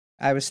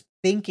I was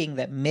thinking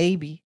that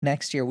maybe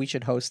next year we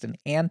should host an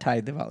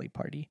anti-Diwali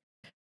party.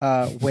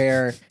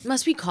 Where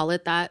must we call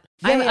it that?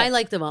 Yeah, I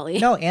like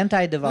Diwali. No,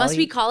 anti-Diwali. Must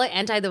we call it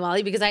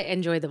anti-Diwali because I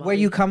enjoy Diwali? Where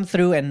you come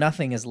through and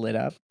nothing is lit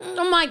up.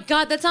 Oh my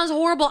god, that sounds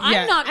horrible.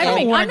 Yeah, I'm not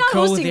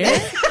hosting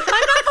this.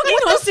 I'm not fucking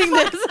hosting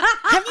this.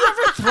 Have you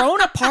ever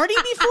thrown a party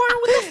before?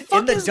 What the fuck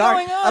In the is dark.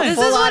 going on? This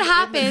is what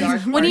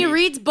happens when he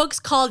reads books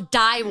called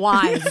Die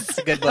Wise. It's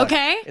a good book.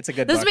 Okay? It's a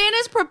good This book. man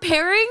is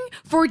preparing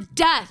for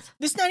death.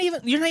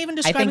 You're not even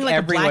describing like a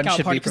everyone blackout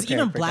should party, be because prepared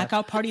even for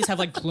blackout parties have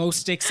like glow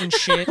sticks and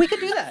shit. We can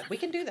do that.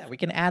 We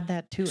can add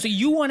that to it. So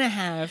you want to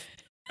have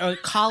a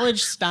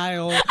college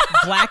style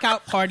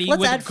blackout party Let's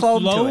with add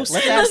foam to it.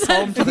 Let's add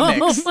foam to the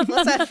mix.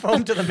 Let's add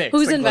foam to the mix.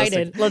 Who's Like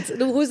invited?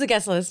 Who's the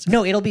guest list?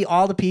 No, it'll be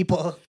all the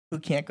people who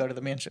can't go to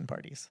the mansion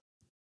parties.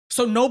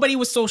 So nobody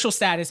with social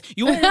status.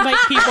 You want to invite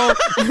people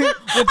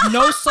with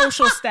no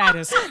social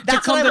status to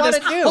That's come what I to wanna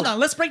this. do. Hold on,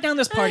 let's break down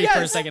this party for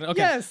a Yes, second.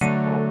 Okay. Yes.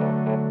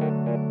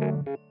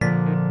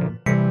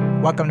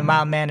 Welcome to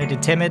Mild-Mannered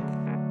and Timid,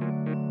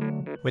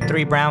 with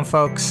three brown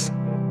folks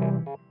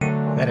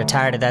that are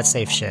tired of that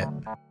safe shit.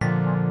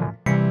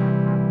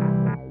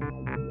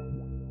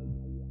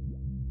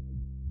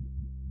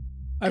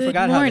 I Good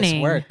forgot how this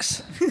morning.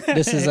 works.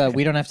 This is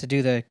we don't have to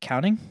do the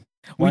counting.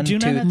 We 1, do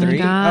 2, not 3. have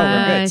to. Oh,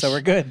 we're good. So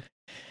we're good.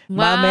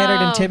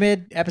 Mild-Mannered and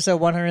Timid, episode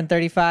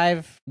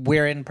 135.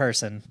 We're in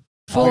person.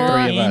 All For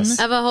three of us.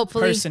 Eva,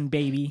 hopefully. Person,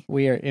 baby.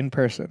 We are in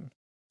person.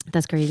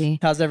 That's crazy.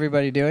 How's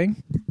everybody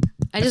doing?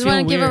 I just feel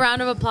want to give a weird.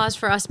 round of applause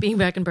for us being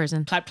back in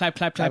person. Clap, clap,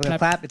 clap, Clap, clap, clap,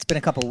 clap. clap. It's been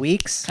a couple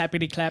weeks.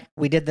 Clappity clap.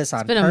 We did this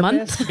on been a purpose.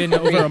 month. It's been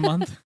over a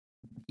month.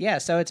 Yeah,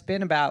 so it's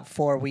been about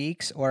 4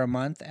 weeks or a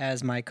month,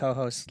 as my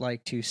co-hosts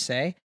like to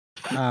say.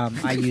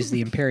 I use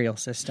the imperial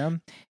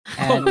system.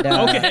 And,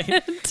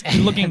 Okay.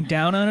 You're looking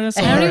down on us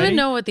I don't already? even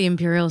know what the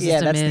imperial system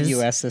Yeah, that's is. the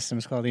U.S. system.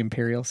 It's called the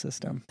imperial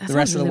system. That The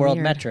rest sounds of the really world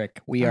weird.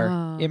 metric. We are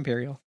Oh.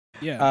 imperial.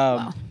 Yeah.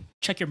 Wow.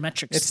 Check your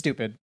metrics. It's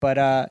stupid. But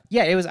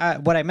yeah, it was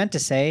what I meant to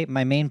say.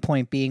 My main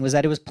point being was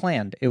that it was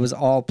planned. It was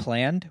all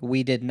planned.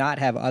 We did not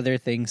have other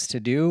things to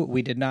do.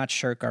 We did not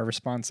shirk our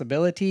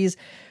responsibilities.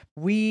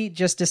 We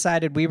just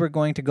decided we were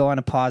going to go on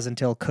a pause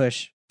until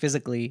Kush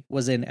physically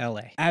was in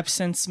LA.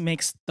 Absence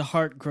makes the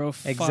heart grow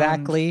fonder.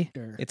 Exactly.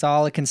 It's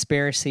all a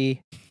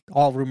conspiracy.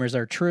 All rumors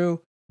are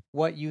true.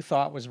 What you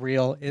thought was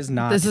real is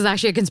not. This is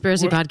actually a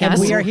conspiracy We're- podcast.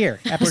 And we are here.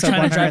 We're Episode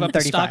trying to drive up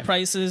the stock 135.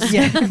 prices.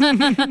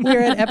 Yeah.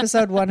 We're at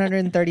episode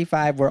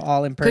 135. We're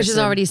all in person. Kush is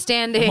already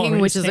standing, I'm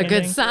already which is a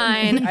good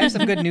standing. sign. I have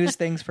some good news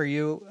things for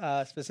you,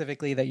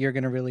 specifically that you're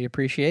going to really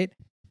appreciate.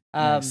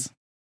 Nice.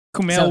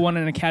 Kumail so- won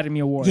an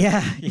Academy Award. Yeah,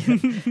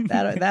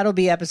 that'll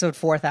be episode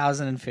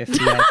 4050,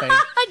 I think.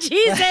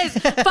 Jesus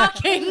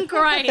fucking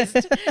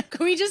Christ.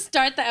 Can we just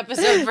start the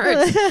episode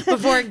first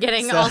before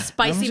getting all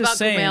spicy about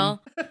Kumail?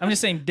 I'm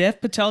just saying,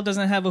 Dev Patel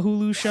doesn't have a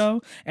Hulu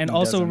show, and He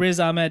also doesn't. Riz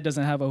Ahmed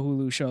doesn't have a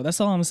Hulu show.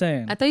 That's all I'm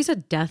saying. I thought you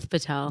said Death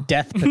Patel.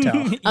 Death Patel.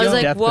 I was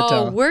like, Death whoa,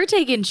 Patel. we're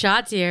taking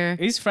shots here.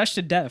 He's fresh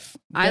to death.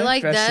 I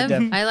like fresh to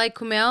them. death. I like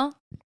Kumail.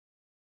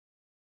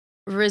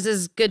 Riz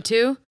is good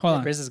too. Hold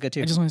on. Riz is good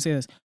too. I just want to say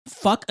this.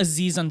 Fuck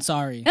Aziz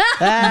Ansari.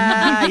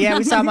 Yeah,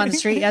 we saw him on the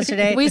street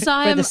yesterday. We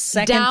saw for him the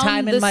second down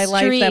time in the my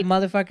life. That street.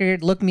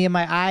 motherfucker looked me in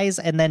my eyes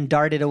and then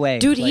darted away.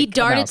 Dude, he like a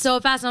darted mouse. so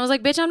fast. And I was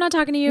like, bitch, I'm not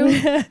talking to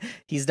you.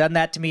 He's done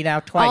that to me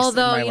now twice.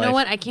 Although, in my you know life.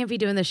 what? I can't be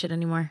doing this shit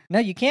anymore. No,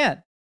 you can't.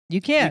 You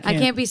can't. I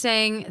can't be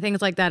saying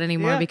things like that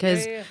anymore Yeah,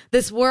 because yeah.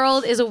 this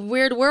world is a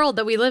weird world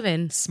that we live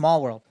in.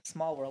 Small world,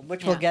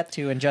 which we'll get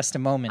to in just a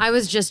moment. I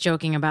was just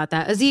joking about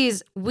that.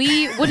 Aziz,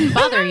 we wouldn't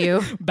bother you.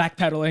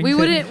 Backpedaling. We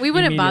wouldn't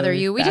bother Immediately.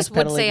 you. We just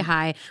would say Backpedaling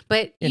hi,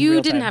 but in you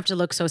real didn't time. have to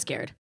look so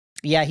scared.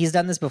 Yeah, he's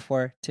done this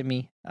before to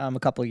me a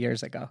couple of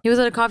years ago. He was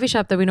at a coffee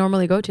shop that we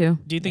normally go to.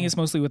 Do you think it's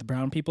mostly with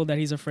brown people that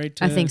he's afraid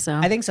to? I think so.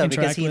 I think so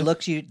because interact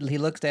he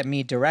with? looked at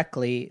me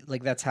directly,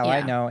 like that's how I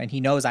Yeah. know, and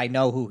he knows I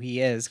know who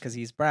he is because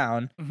he's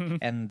brown, Mhm.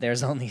 and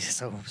there's only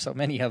so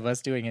many of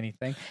us doing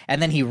anything,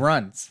 and then he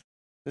runs.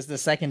 This is the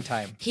second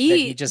time He that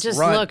he just just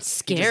runs. looked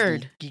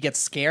scared. He gets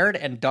scared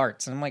and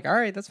darts, and I'm like, all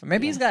right, that's fine.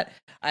 Maybe he's got,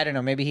 I don't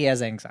know, maybe he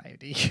has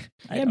anxiety.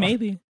 I Yeah, don't-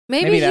 maybe.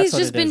 Maybe maybe that's he's what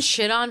just it been is.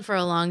 shit on for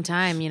a long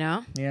time, you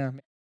know? Yeah.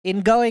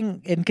 In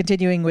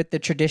continuing with the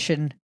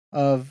tradition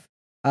of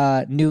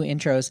new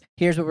intros,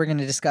 here's what we're going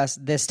to discuss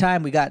this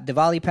time. We got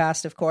Diwali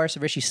passed, of course.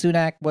 Rishi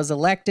Sunak was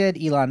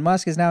elected. Elon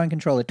Musk is now in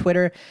control of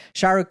Twitter.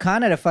 Shah Rukh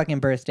Khan had a fucking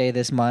birthday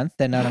this month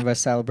that none of us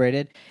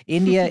celebrated.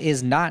 India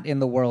is not in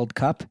the World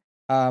Cup,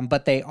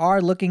 but they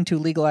are looking to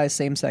legalize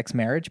same-sex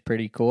marriage.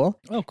 Pretty cool.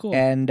 Oh, cool.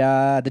 And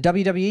the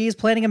WWE is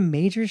planning a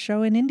major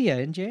show in India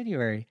in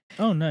January.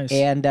 Oh, nice.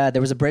 And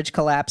there was a bridge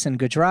collapse in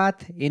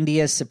Gujarat.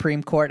 India's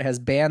Supreme Court has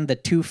banned the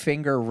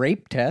two-finger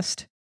rape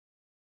test.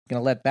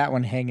 Gonna let that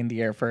one hang in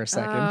the air for a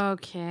second.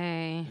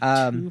 Okay.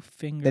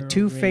 The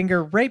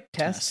two-finger rape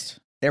test.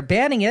 They're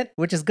banning it,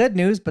 which is good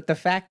news, but the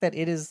fact that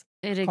it is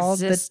It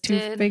called existed.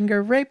 the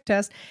two-finger rape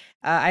test,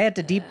 I had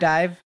to deep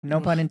dive, no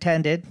pun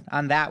intended,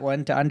 on that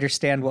one to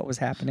understand what was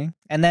happening.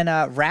 And then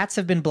rats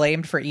have been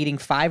blamed for eating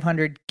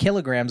 500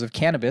 kilograms of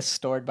cannabis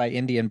stored by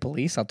Indian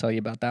police. I'll tell you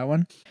about that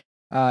one.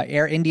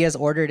 Air India's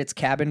ordered its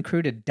cabin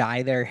crew to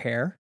dye their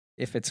hair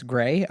if it's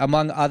gray,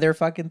 among other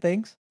fucking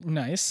things.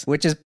 Nice.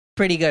 Which is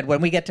pretty good.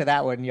 When we get to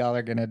that one, y'all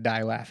are gonna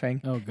die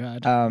laughing. Oh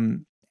God.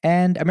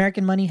 And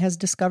American Money has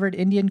discovered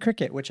Indian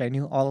cricket, which I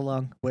knew all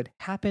along would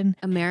happen.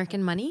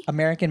 American Money?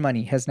 American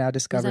Money has now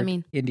discovered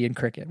mean? Indian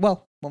cricket.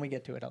 Well, when we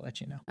get to it, I'll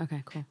let you know.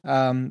 Okay, cool.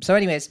 So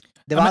anyways,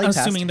 Diwali I'm passed.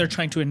 assuming they're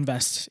trying to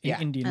invest in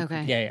Indian.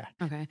 Okay. Yeah.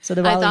 Okay. So I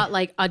Diwali, thought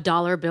like a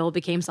dollar bill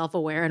became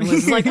self-aware and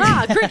was like,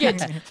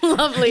 cricket.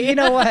 Lovely. you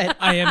know what?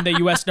 I am the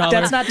US dollar.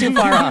 That's not too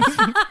far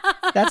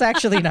off. That's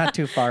actually not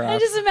too far I'm off.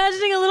 just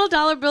imagining a little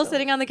dollar bill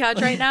sitting on the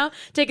couch right now,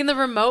 taking the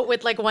remote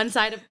with like one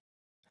side of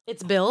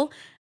its bill.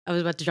 I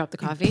was about to drop the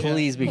coffee.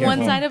 Please be careful.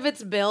 One side of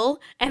its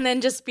bill, and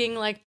then just being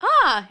like,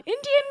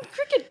 Indian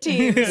cricket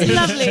teams.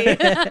 Lovely.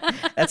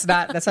 That's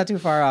not too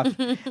far off.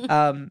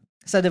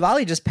 So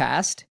Diwali just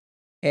passed.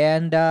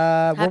 And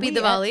Happy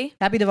Diwali.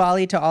 Happy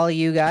Diwali to all of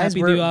you guys.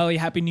 Happy Diwali,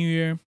 Happy New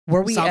Year.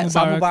 Were we Sal at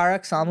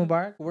Mubarak. Sal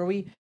Mubarak? Were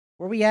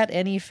we at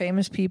any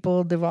famous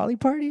people Diwali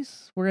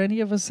parties? Were any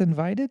of us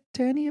invited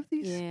to any of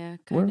these? Yeah,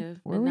 kind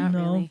of. Were But we? not No.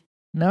 really.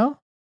 No?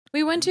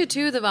 We went to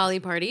two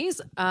Diwali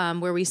parties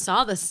where we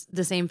saw the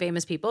same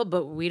famous people,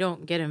 but we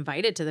don't get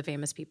invited to the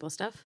famous people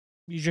stuff.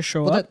 You just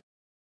show Well, up.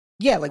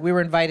 Yeah, like we were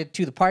invited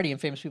to the party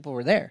and famous people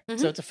were there. Mhm.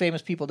 So it's a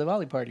famous people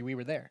Diwali party. We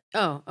were there.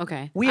 Oh,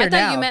 okay. We I are thought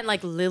now- you meant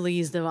like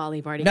Lily's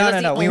Diwali party. No.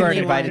 That's the We weren't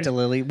only invited one. to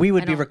Lily. We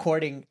would I be don't-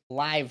 recording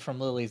live from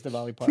Lily's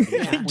Diwali party.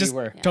 Yeah. We Just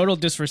were. total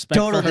disrespect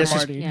Total for her disres-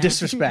 party. Yeah.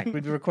 disrespect.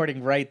 We'd be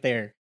recording right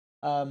there.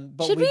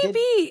 But Should we did-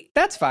 be?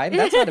 That's fine.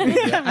 That's not a big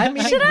deal. I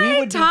mean, Should we I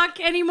would talk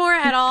anymore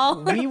at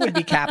all? we would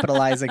be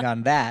capitalizing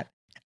on that.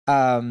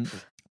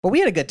 But we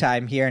had a good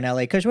time here in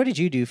LA. Kush, what did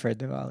you do for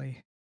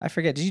Diwali? I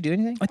forget. Did you do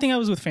anything? I think I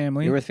was with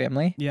family. You were with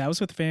family? Yeah, I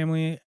was with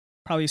family.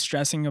 Probably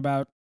stressing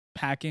about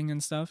packing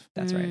and stuff.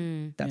 That's right.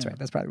 Mm. That's Yeah. right.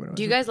 That's probably what it was.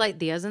 Do you guys light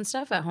diyas and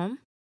stuff at home?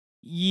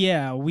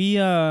 Yeah, we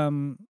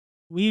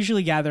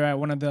usually gather at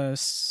one of the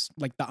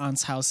like the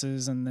aunt's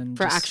houses and then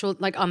For just- actual,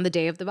 like on the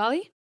day of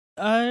Diwali?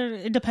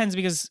 It depends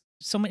because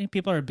so many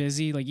people are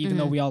busy. Like even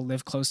though we all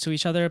live close to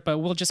each other, but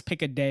we'll just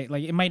pick a day.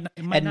 Like it might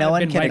and not no have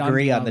one been can right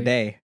agree on the Diwali.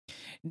 day.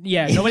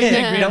 Yeah, nobody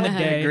can agree no on the one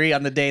can day. agree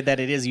on the day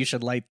that it is you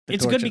should light the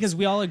It's torches. good because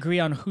we all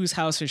agree on whose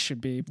house it should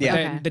be. But Yeah.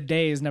 then Okay. the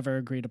day is never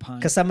agreed upon.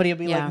 Because somebody will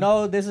be Yeah. like,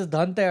 no, this is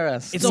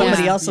Dhanteras. It's Somebody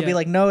always- else will be yeah.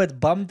 like, no, it's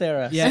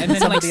Bumteras. Yeah, and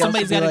then like else will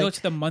somebody's be got to like- go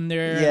to the mandir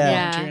Yeah. and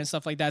Yeah. volunteer and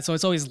stuff like that. So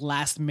it's always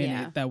last minute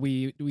Yeah. that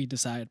we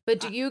decide. But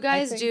do you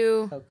guys think-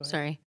 do? Oh, go ahead.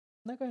 Sorry.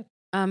 No, go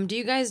ahead. Do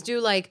you guys do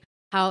like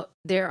how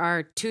there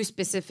are two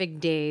specific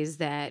days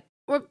that,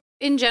 or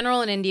in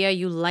general in India,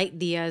 you light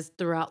diyas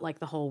throughout like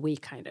the whole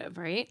week, kind of,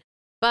 right?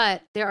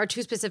 But there are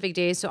two specific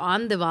days. So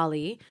on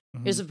Diwali,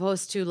 you're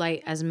supposed to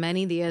light as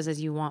many diyas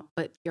as you want,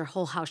 but your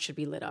whole house should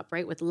be lit up,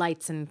 right? With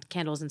lights and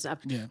candles and stuff.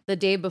 Yeah. The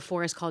day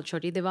before is called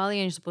Choti Diwali,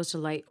 and you're supposed to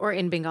light, or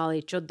in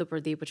Bengali, Chodda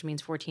Pradeep, which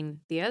means 14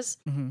 diyas.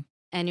 Mhm.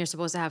 And you're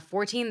supposed to have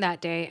 14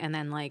 that day, and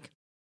then like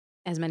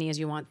as many as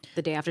you want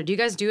the day after. Do you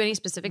guys do any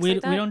specifics We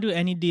like that? don't do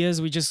any diyas.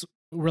 We just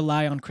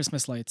rely on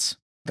Christmas lights.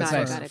 That's Got it,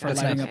 nice. got it, for got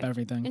it. lighting Okay. up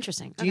everything.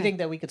 Interesting. Do you think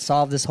that we could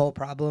solve this whole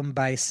problem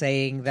by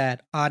saying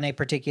that on a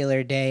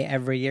particular day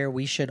every year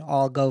we should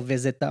all go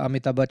visit the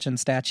Amitabh Bachchan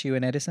statue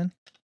in Edison?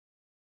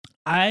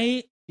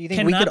 I Do you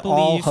think we cannot could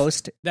all believe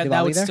host that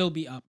Diwali would there? still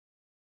be up.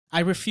 I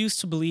refuse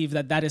to believe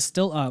that is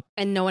still up.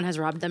 And no one has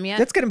robbed them yet?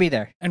 It's going to be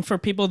there. And for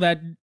people that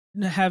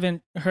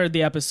haven't heard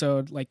the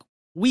episode, like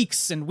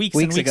weeks and weeks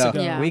Weeks and weeks ago.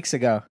 ago, Yeah. Weeks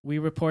ago. we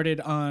reported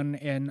on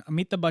an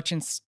Amitabh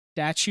Bachchan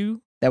statue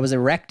That was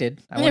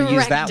erected. I want to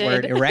use that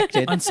word. Erected.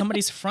 Erected. on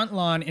somebody's front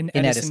lawn in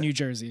In Edison, Edison. New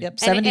Jersey. Yep.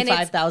 And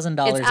it's-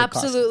 $75,000 It's it cost.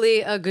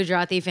 absolutely a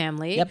Gujarati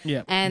family. Yep.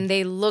 Yeah. And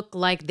they look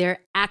like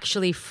they're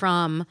actually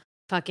from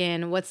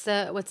fucking what's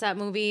that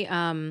movie?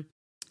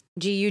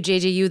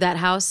 GUJJU, that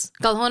house.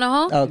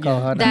 Kalhonaho? Oh,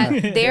 Kohana.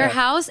 That their Yeah.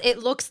 house, it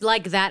looks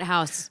like that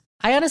house.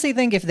 I honestly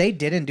think if they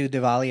didn't do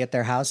Diwali at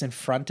their house in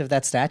front of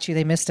that statue,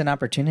 they missed an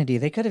opportunity.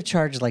 They could have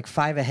charged like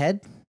 $5 a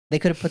head. They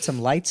could have put some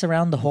lights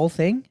around the whole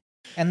thing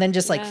and then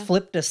just like Yeah.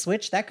 flipped a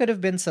switch. That could have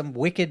been some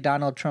wicked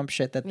Donald Trump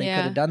shit that they Yeah.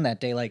 could have done that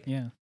day. Like,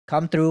 Yeah.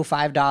 come through,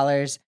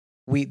 $5.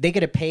 They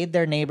could have paid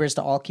their neighbors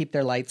to all keep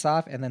their lights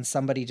off, and then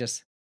somebody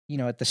just,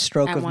 at the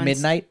stroke At of once.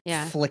 midnight,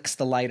 Yeah. flicks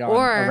the light on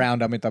Or-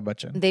 around Amitabh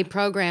Bachchan. They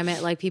program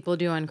it like people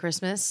do on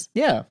Christmas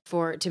Yeah,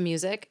 to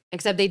music,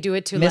 except they do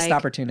it to missed like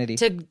opportunity.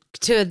 to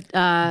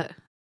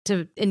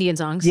Indian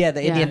songs. Yeah,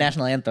 the Indian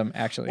national anthem,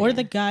 actually. Or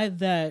the guy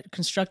that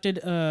constructed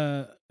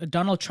a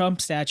Donald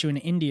Trump statue in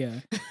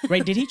India,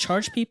 right? Did he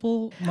charge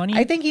people money?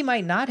 I think he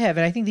might not have,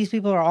 and I think these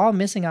people are all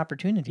missing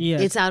opportunity. yeah.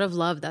 It's out of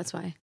love, that's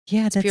why.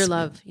 Yeah, that's Pure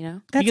love, you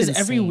know? That's because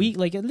every insane. week,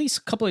 like at least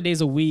a couple of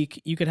days a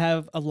week, you could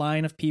have a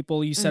line of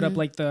people. You set up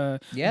like the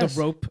Yes.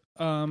 rope,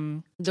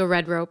 The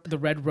red rope. or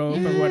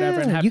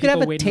whatever, and have you could people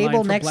have a wait in line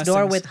table for next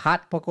door blessings. with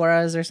hot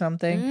pakoras or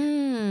something.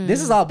 Mm.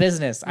 This is all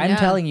business. I'm Yeah.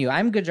 telling you,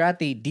 I'm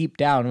Gujarati deep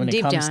down when Deep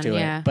it comes down, to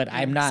yeah. it, but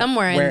I'm not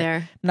Somewhere in where,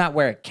 there. not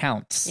where it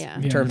counts Yeah.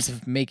 in Yeah. terms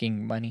of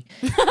making money.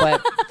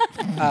 But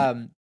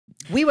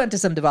we went to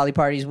some Diwali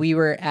parties. We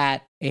were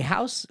at a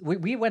house.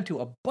 We went to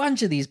a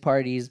bunch of these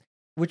parties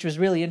which was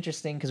really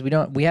interesting because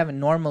we haven't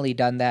normally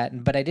done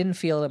that. But I didn't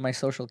feel that my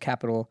social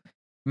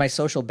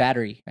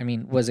battery,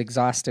 was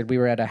exhausted. We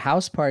were at a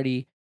house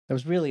party that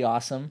was really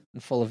awesome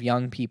and full of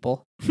young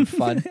people and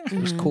fun. It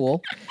was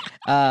cool.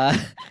 It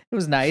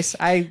was nice.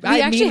 We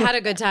actually had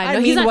a good time. I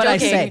he's mean not what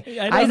joking. I say.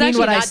 I mean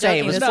what I say.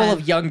 It was full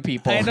of young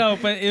people. I know,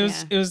 but it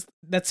was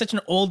that's such an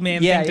old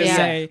man thing to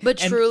say. But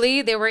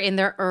truly, they were in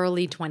their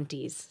early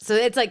 20s. So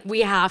it's like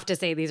we have to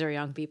say these are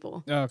young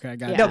people. Okay, I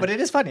got it. No, but it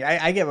is funny.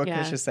 I get what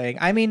Krish is saying.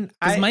 I mean,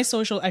 I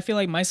feel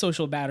like my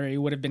social battery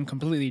would have been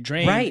completely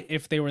drained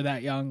if they were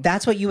that young.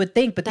 That's what you would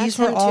think, but these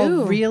were all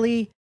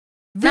really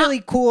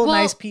cool,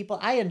 nice people.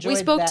 I enjoyed. We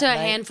spoke to a night.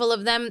 handful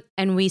of them,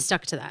 and we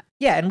stuck to that.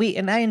 Yeah,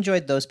 and I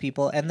enjoyed those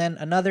people. And then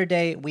another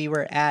day, we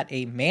were at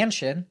a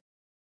mansion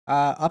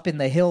up in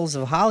the hills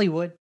of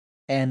Hollywood,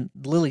 and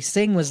Lily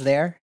Singh was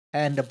there,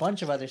 and a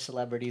bunch of other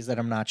celebrities that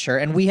I'm not sure.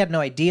 And we had no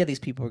idea these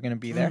people were going to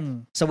be there.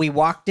 So we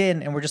walked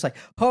in, and we're just like,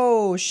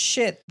 "Oh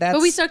shit!"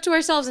 But we stuck to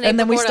ourselves, and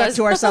then we stuck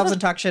to ourselves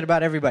and talked shit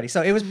about everybody.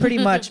 So it was pretty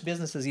much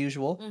business as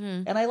usual,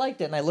 and I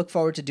liked it. And I look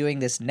forward to doing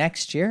this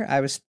next year.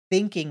 I was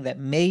thinking that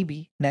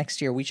maybe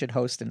next year we should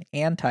host an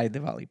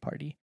anti-Diwali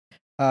party.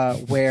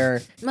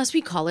 Where must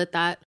we call it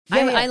that?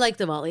 Yeah, I like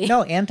Diwali.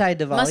 No,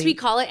 anti-Diwali. Must we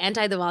call it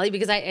anti-Diwali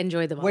because I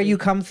enjoy Diwali? Where you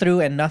come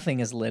through and nothing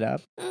is lit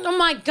up. Oh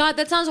my god,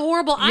 that sounds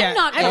horrible. Yeah, I'm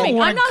not I don't going.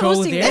 wanna I'm not go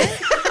hosting there.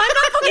 this. I'm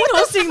not fucking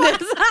hosting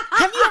this.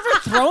 Have you ever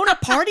thrown a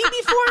party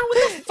before?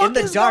 What the fuck In the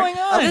is dark. going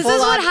on? This is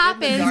what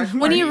happens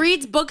when he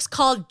reads books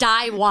called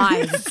Die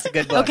Wise. It's a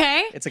good book.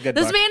 Okay? It's a good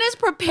This book. man is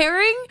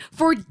preparing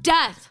for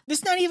death.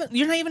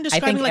 You're not even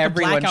describing like a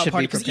everyone blackout should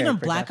party, be because prepared even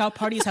for blackout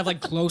parties have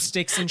like glow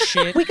sticks and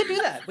shit. We can do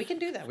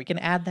that. We can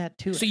add that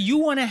too. So you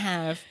want to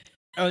have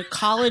a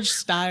college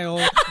style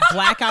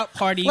blackout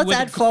party Let's with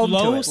add foam to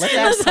glow it.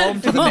 Let's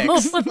add foam to the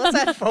mix. Let's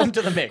add foam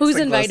to the mix. Who's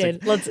The glow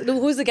invited? stick.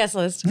 Who's the guest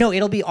list? No,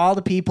 it'll be all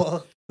the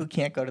people who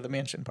can't go to the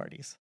mansion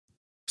parties.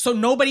 So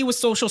nobody with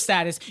social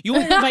status. You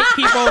want to invite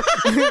people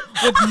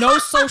with no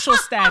social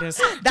status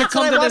That's to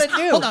come what I to wanna this.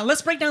 do. Hold on,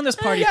 let's break down this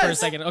party for a Yes,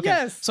 second. Okay.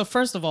 yes. So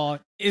first of all,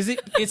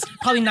 it's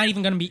probably not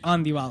even going to be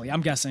on Diwali.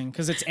 I'm guessing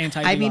because it's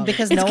anti-Diwali. I mean,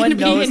 because It's no gonna one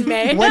be knows in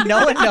May. when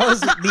no one knows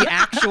the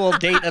actual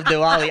date of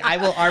Diwali, I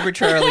will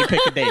arbitrarily pick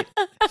a date,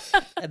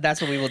 and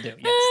that's what we will do.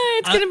 Yes,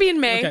 It's going to be in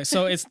May. Okay,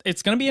 so it's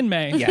going to be in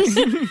May. yes,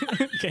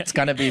 Okay. it's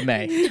gonna be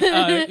May.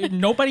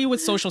 Nobody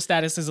with social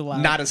status is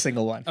allowed. Not a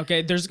single one.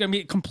 Okay, there's going to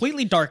be complete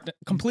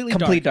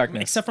Complete dark,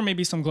 darkness. except for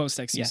maybe some glow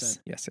sticks. You said.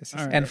 Yes.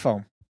 All right. And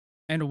foam.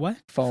 And what?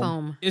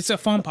 Foam. It's a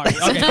foam party.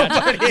 Okay,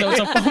 gotcha. So it's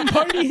a foam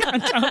party on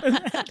top of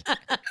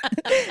that.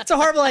 It's a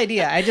horrible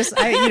idea.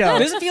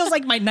 This feels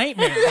like my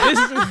nightmare.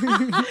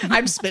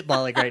 I'm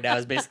spitballing right now.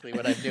 Is basically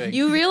what I'm doing.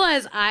 You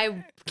realize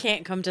I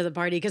can't come to the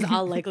party because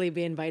I'll likely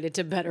be invited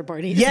to better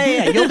parties.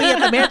 Yeah. You'll be at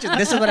the mansion.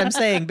 This is what I'm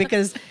saying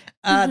because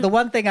the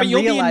one thing I'm But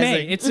you'll realizing. be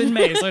in May. It's in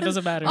May, so it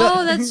doesn't matter.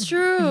 Oh, that's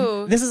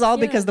true. This is all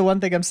because the one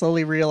thing I'm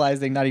slowly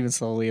realizing, not even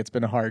slowly, it's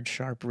been a hard,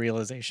 sharp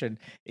realization,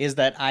 is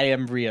that I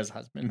am Ria's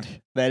husband.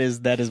 That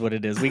is what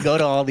it is. We go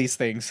to all these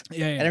things,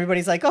 and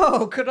everybody's like,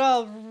 "Oh,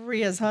 Kunal,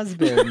 Ria's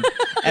husband."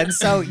 And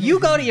so you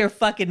go to your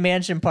fucking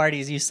mansion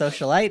parties, you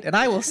socialite, and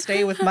I will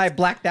stay with my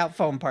blacked out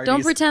foam parties.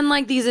 Don't pretend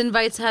like these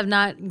invites have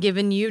not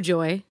given you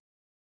joy.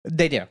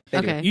 They do.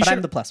 Okay. But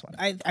I'm the plus one.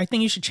 I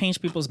think you should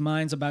change people's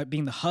minds about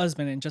being the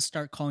husband and just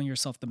start calling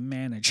yourself the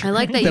manager. I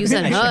like that you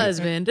said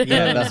husband.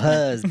 Yeah, the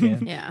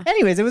husband. Yeah.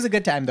 Anyways, it was a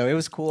good time though. It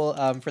was cool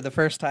for the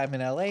first time in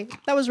LA.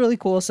 That was really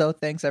cool. So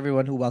thanks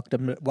everyone who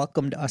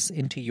welcomed us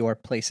into your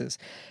places.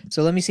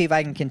 So let me see if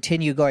I can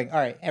continue going. All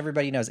right,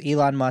 everybody knows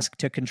Elon Musk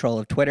took control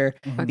of Twitter.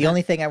 Okay. The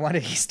only thing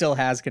he still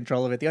has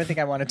control of it. The only thing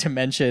I wanted to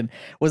mention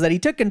was that he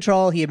took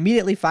control. He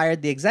immediately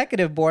fired the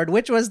executive board,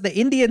 which was the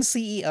Indian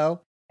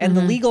CEO and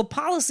the legal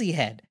policy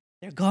head.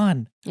 They're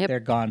gone. Yep.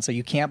 They're gone. So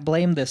you can't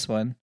blame this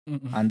one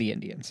on the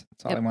Indians.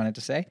 That's all I wanted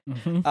to say.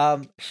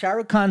 Mhm. Shah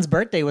Rukh Khan's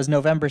birthday was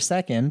November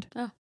 2nd.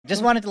 Oh.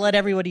 Just wanted to let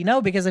everybody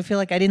know because I feel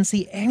like I didn't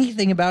see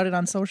anything about it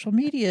on social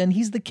media, and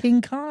he's the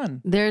King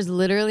Khan. There's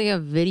literally a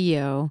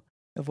video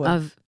Of what?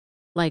 of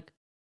like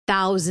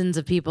thousands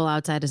of people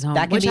outside his home,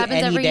 That can which be happens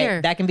any every day.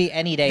 year. That can be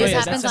any day. This at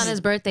his happens house. on his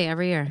birthday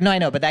every year. No, I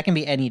know, but that can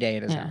be any day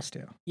at his Yeah. house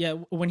too. Yeah,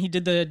 when he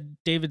did the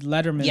David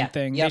Letterman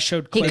thing, Yep. they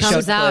showed He clips.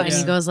 comes out and clips.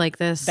 he goes like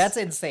this. That's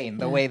insane.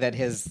 The Yeah. way that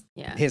his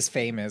Yeah.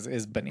 fame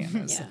is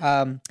bananas.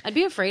 Yeah. I'd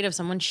be afraid of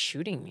someone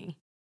shooting me.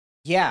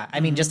 Yeah, I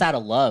mean, just out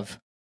of love,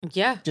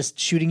 Yeah. just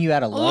shooting you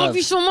out of I love. love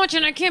you so much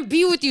and I can't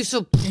be with you.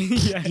 So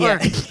yeah. Yeah.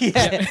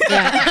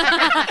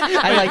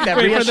 I like that.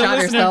 Wait, Rhea for the shot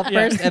listener, herself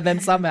yeah. first, and then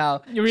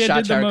somehow Rhea shot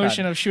did the Shah Rukh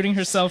motion Khan. of shooting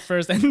herself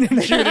first and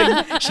then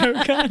shooting Shah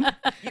Rukh Khan.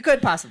 You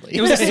could possibly.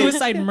 It was a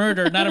suicide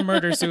murder, not a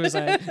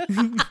murder-suicide.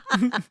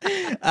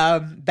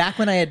 Back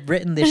when I had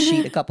written this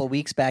sheet a couple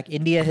weeks back,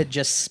 India had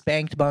just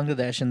spanked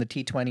Bangladesh in the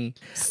T20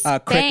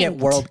 Cricket Spanked.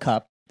 World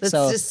Cup. that's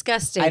So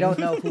disgusting. I don't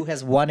know who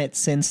has won it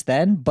since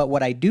then, but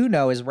what I do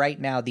know is right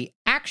now the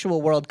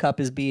actual World Cup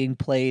is being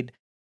played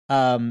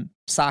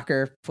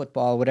soccer,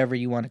 football, whatever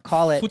you want to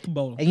call it.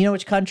 Football. And you know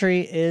which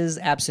country is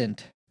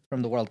absent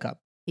from the World Cup?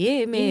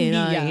 Yeah,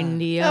 mera India.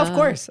 India. Of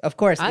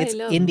course. I It's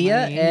love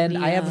India, my and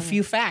I have a India.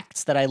 few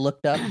facts that I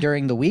looked up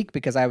during the week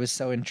because I was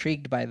so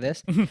intrigued by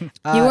this. You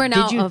are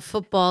now did you- a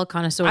football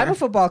connoisseur. I'm a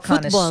football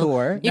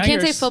connoisseur. You Now can't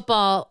you're say s-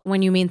 football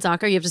when you mean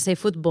soccer. You have to say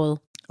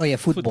football. Oh yeah,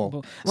 football.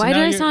 So Why now do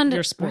I you're- sound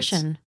you're sports.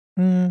 Russian?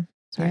 Mm,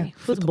 Sorry, yeah.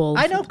 football.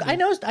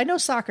 I know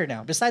soccer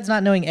now. Besides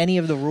not knowing any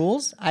of the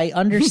rules, I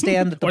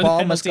understand that the Or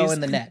ball must go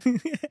penalties. in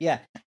the net. Yeah.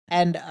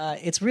 And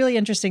it's really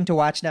interesting to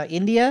watch now.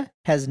 India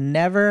has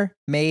never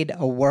made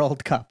a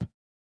World Cup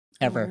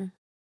ever.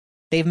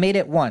 They've made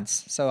it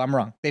once, so I'm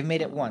wrong. They've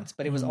made it once,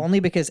 but it was only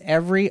because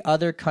every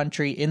other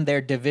country in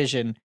their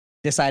division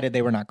decided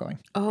they were not going.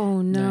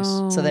 Oh no!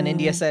 Nice. So then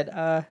India said,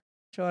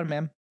 "Sure,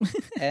 ma'am,"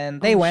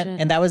 and they Oh, went, shit.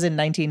 and that was in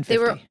 1950. They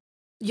were.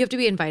 You have to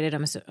be invited.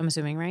 I'm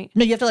assuming, right?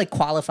 No, you have to like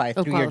qualify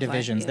through your qualify,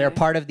 divisions. yeah, They're yeah.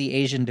 part of the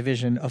Asian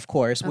division, of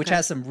course, which Okay.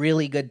 has some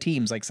really good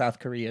teams like South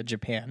Korea,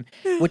 Japan,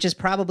 which is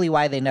probably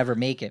why they never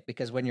make it,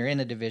 because when you're in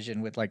a division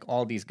with like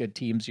all these good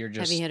teams, you're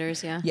just Heavy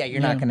hitters, yeah. yeah, you're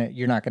not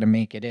gonna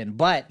make it in.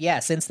 But yeah,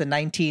 since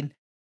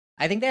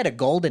I think they had a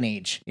golden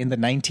age in the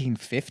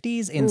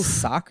 1950s in Oof.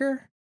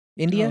 soccer,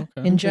 India Oh,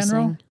 okay. in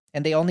general, Interesting.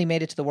 and they only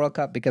made it to the World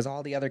Cup because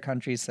all the other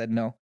countries said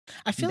no.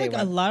 I feel They like a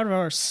went. lot of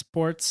our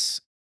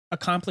sports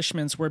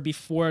accomplishments were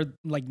before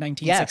like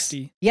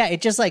 1960. Yeah,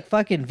 it just like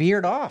fucking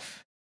veered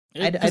off.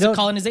 I Because don't- of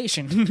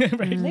colonization.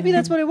 Right? Maybe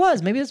that's what it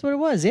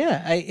was.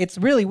 Yeah, it's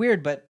really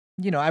weird, but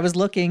I was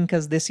looking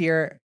because this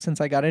year, since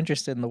I got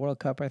interested in the World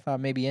Cup, I thought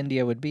maybe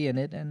India would be in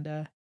it, and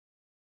They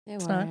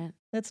It's not. weren't.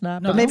 it's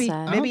not. No, but maybe sad.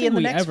 I don't maybe think in the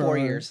we next ever 4 are.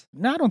 years.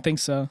 No, I don't think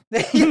so.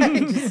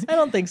 I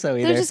don't think so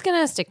either. They're just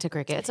gonna stick to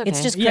cricket. It's okay.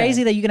 It's just Yeah.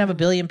 crazy that you can have 1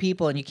 billion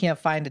people and you can't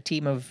find a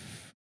team of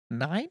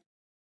 9.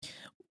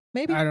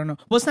 Maybe I don't know.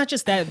 Well, it's not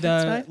just that.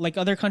 That's fine. Like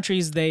other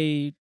countries,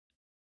 they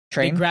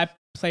train. grab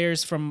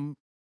players from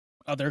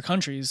other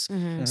countries.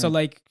 Mhm. So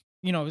like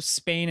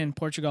Spain and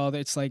Portugal,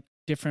 it's like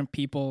different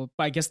people.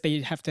 But I guess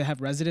they have to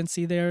have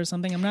residency there or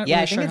something. I'm not Yeah, I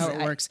really think sure how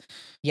it's- it works.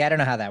 Yeah, I don't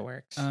know how that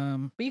works.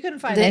 Um, But you couldn't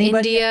find The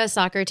anybody. India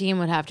soccer team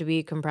would have to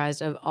be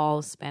comprised of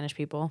all Spanish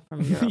people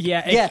from Europe.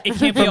 yeah, Yeah, it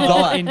can't be from all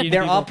Goa. Indian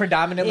They're all people.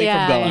 predominantly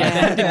Yeah, from Goa. Yeah, they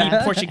have to Yeah.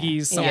 be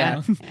Portuguese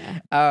Yeah.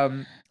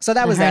 somehow. So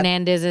that was that.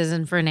 Hernandezes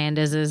and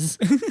Fernandezes.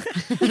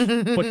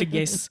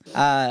 Portuguese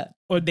Uh,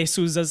 or de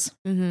Souzas.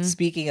 Mhm.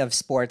 Speaking of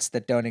sports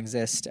that don't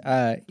exist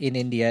in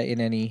India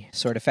in any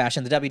sort of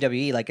fashion, the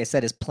WWE, like I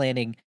said, is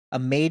planning a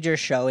major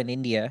show in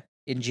India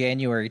in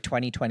January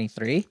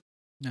 2023.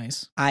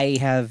 Nice. I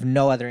have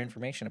no other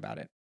information about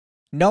it.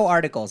 No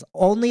articles.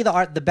 Only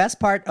the best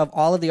part of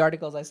all of the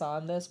articles I saw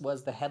on this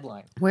was the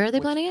headline Where are they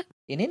Which- planning it?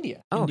 in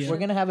India. Oh, India. We're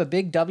going to have a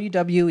big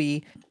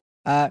WWE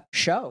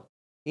show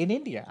in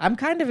India. I'm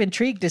kind of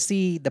intrigued to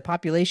see the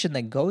population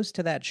that goes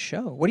to that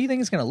show. What do you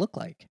think it's going to look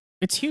like?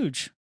 It's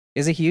huge.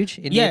 Is it huge?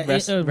 Indian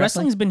Yeah,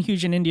 wrestling's been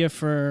huge in India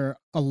for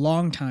a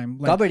long time.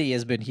 Like, Kabaddi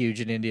has been huge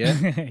in India.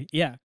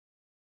 yeah.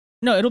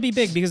 No, it'll be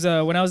big because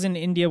when I was in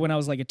India when I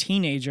was like a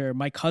teenager,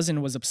 my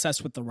cousin was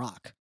obsessed with The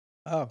Rock.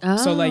 Oh.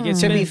 So, like,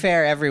 it's To be been-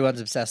 fair, everyone's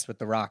obsessed with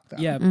The Rock, though.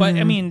 Yeah, but I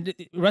Mhm. mean,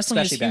 wrestling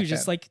Especially is back huge.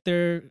 It's then. like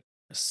their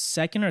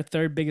second or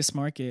third biggest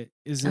market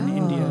is in Oh.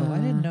 India. I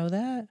didn't know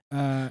that.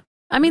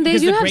 I mean, they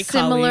Because do the have Great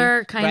Khali-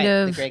 similar kind Right,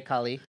 of the Great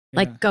Khali.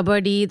 like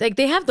kabaddi. Like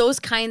they have those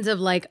kinds of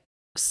like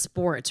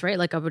sports, right?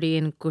 Like kabaddi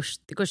and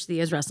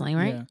kushti is wrestling,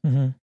 right?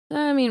 Mm-hmm.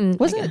 I mean,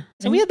 Wasn't it?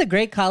 So we had the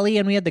Great Khali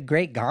and we had the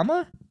Great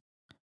Gama.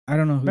 I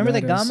don't know. Who Remember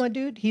the that is. Gama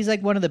dude? He's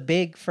like one of the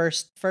big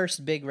first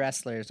big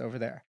wrestlers over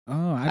there.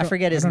 Oh, I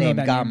forget his don't know name.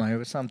 that Gama. It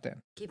was something.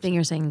 keep thinking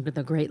you're saying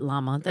the great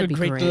llama. That'd be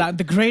great.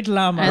 The Great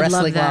Lama. I'd love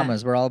Wrestling that.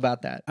 llamas. We're all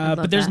about that. I'd love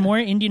But there's that. more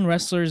Indian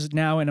wrestlers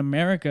now in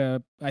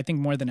America. I think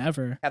more than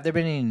ever. Have there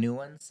been any new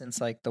ones since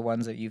like the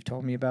ones that you've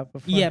told me about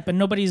before? Yeah, but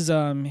nobody's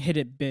hit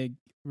it big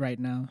right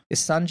now. Is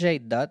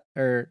Sanjay Dutt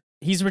or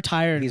He's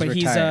retired, He's but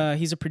retired.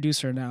 he's a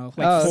producer now.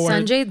 Oh, for-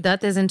 Sanjay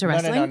Dutt is into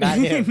wrestling. No, not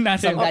him. Not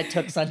Some him. guy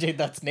took Sanjay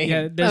Dutt's name.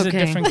 Yeah, there's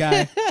Okay. a different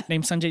guy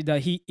named Sanjay Dutt.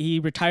 He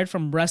retired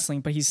from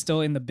wrestling, but he's still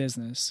in the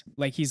business.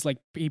 Like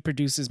he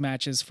produces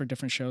matches for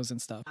different shows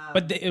and stuff.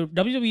 But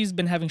WWE's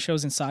been having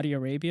shows in Saudi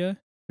Arabia.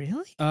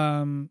 Really?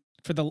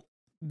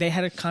 They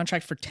had a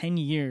contract for 10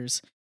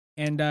 years,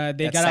 and they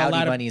That got Saudi a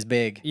lot of money's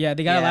big. yeah,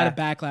 they got a lot Yeah. of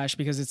backlash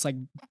because it's like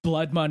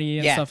blood money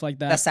and Yeah, stuff like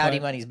that. That Saudi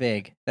but- money's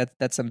big.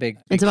 That's some big.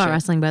 It's about shit.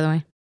 wrestling, by the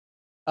way.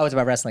 Oh, it's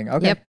about wrestling.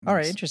 Okay. Yep. All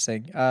right. Nice.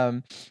 Interesting.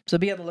 So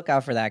be on the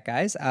lookout for that,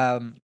 guys.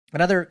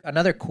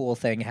 Another cool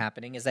thing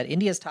happening is that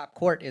India's top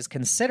court is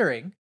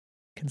considering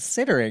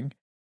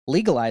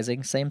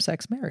legalizing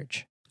same-sex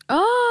marriage.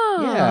 Oh,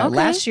 Yeah. okay.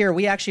 Last year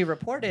we actually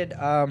reported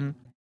on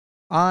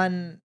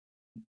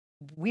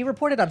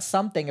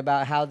something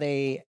about how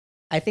they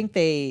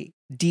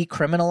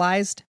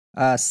decriminalized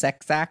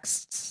sex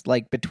acts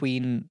like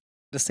between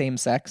the same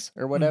sex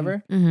or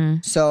whatever.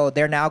 Mm-hmm. So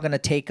they're now going to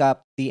take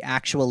up the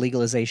actual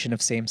legalization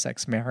of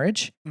same-sex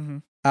marriage.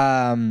 Mhm.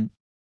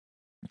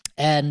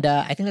 And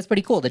I think that's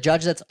pretty cool. The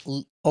judge that's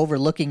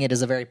overlooking it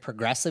is a very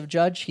progressive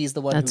judge. He's the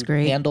one That's who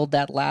great. handled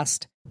that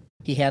last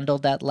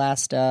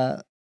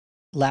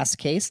last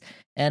case,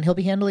 and he'll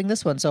be handling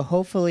this one. So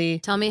hopefully,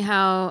 Tell me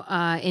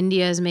how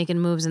India is making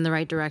moves in the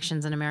right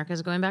directions and America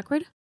is going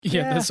backward.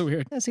 Yeah, that's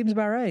weird. That seems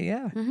about right.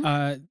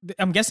 Yeah.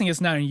 I'm guessing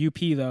it's not in UP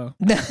though.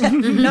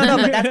 No,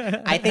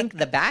 but I think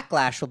the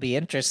backlash will be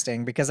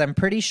interesting because I'm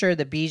pretty sure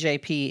the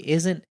BJP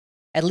isn't,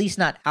 at least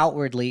not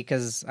outwardly,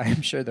 because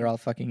I'm sure they're all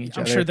fucking each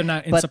other. I'm sure they're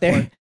not in but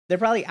support. They're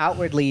probably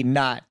outwardly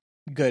not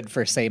good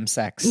for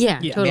same-sex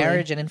Totally.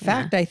 marriage. And in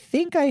fact, I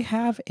think I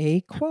have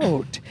a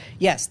quote.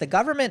 Yes, the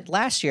government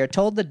last year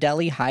told the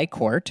Delhi High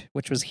Court,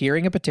 which was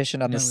hearing a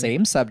petition on the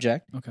same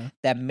subject,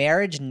 that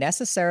marriage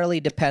necessarily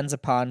depends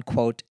upon,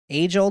 quote,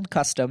 age-old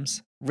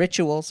customs,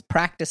 rituals,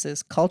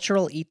 practices,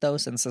 cultural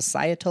ethos, and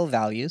societal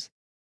values,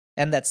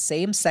 and that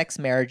same-sex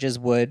marriages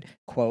would,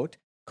 quote,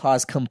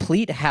 cause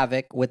complete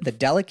havoc with the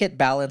delicate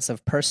balance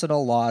of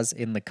personal laws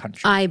in the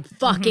country. I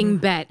fucking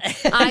bet.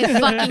 I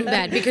fucking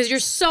bet because you're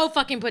so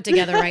fucking put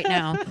together right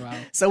now. Wow.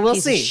 So we'll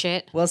Piece of see.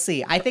 shit. We'll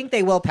see. I think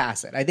they will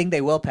pass it.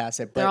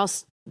 But They're all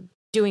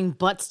doing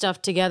butt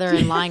stuff together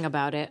and lying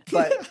about it.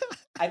 But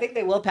I think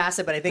they will pass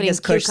it. But I think, Putting as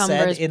Kush said,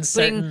 cucumbers, in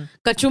certain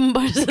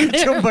kachumbars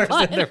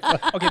in their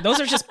butt. Okay, those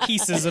are just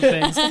pieces of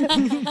things.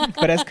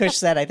 but as Kush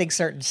said, I think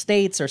certain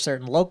states or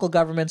certain local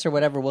governments or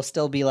whatever will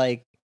still be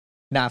like,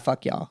 nah,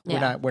 fuck y'all.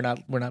 Yeah. We're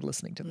not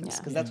listening to this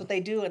because that's what they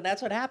do, and that's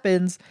what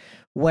happens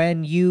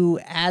when you,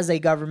 as a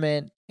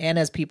government and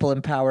as people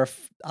in power,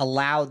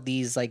 allow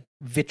these like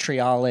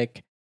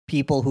vitriolic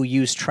people who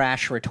use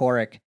trash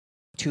rhetoric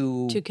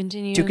to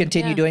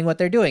continue doing what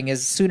they're doing.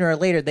 Is sooner or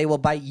later they will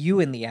bite you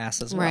in the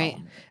ass as well.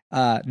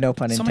 Right. No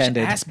pun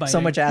intended.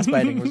 So much ass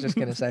biting. Was just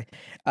gonna say.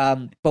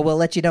 But we'll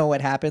let you know what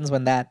happens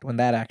when that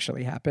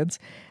actually happens.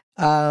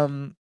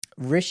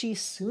 Rishi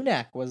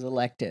Sunak was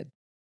elected.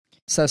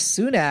 So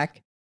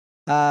Sunak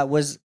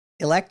was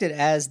elected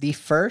as the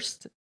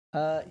first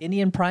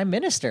Indian Prime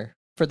Minister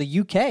for the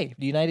UK,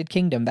 the United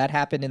Kingdom. That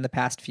happened in the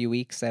past few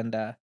weeks, and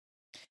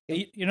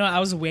I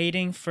was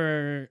waiting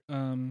for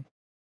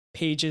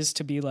pages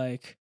to be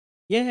like,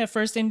 yeah,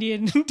 first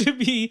Indian to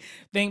be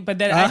thing, but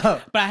then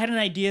I had an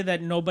idea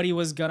that nobody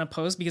was gonna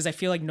post because I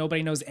feel like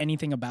nobody knows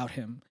anything about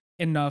him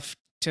enough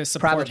to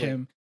support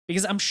him.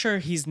 Because I'm sure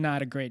he's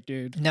not a great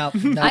dude. No.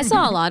 I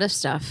saw a lot of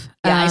stuff.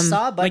 Yeah, I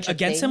saw a bunch like of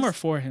against things. him or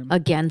for him.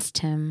 Against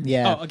him.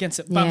 Yeah. Oh, against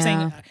him. But I'm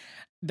saying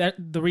that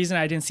the reason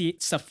I didn't see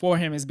stuff for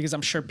him is because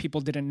I'm sure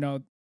people didn't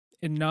know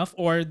enough,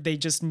 or they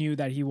just knew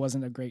that he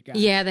wasn't a great guy.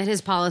 Yeah, that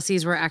his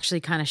policies were actually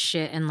kind of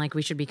shit, and like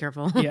we should be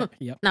careful. Yeah.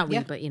 Not we,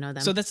 but them.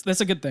 So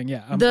that's a good thing.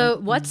 Yeah. The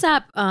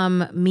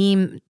WhatsApp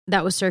meme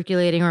that was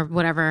circulating or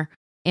whatever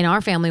in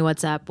our family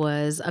WhatsApp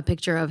was a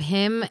picture of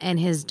him and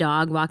his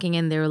dog walking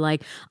in. They were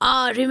like,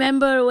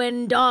 remember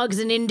when dogs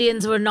and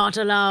Indians were not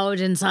allowed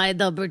inside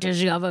the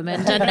British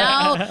government, and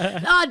now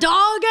a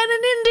dog and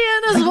an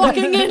Indian is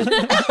walking in.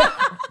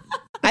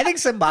 I think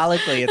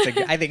symbolically, it's a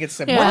great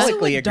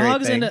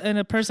dogs thing. and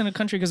a person in a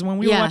country, because when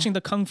we were watching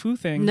the Kung Fu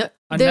thing on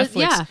there's-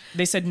 Netflix,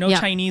 they said no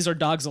Chinese or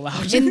dogs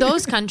allowed. In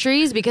those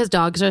countries, because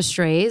dogs are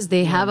strays,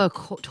 they have a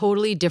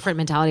totally different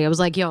mentality. I was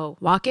like, yo,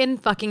 walk in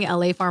fucking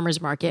LA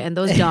farmers market and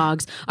those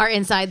dogs are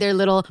inside their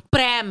little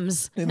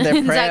prams.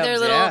 Inside their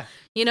little,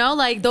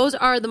 like those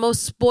are the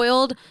most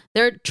spoiled.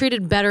 They're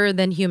treated better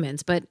than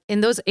humans. But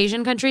in those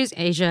Asian countries,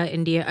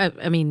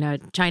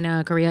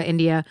 China, Korea,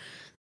 India,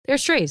 they're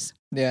strays.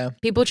 Yeah.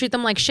 People treat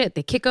them like shit.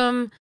 They kick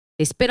them.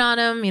 They spit on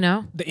them,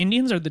 The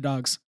Indians or the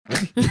dogs?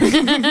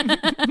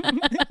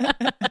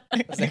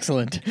 That's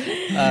excellent.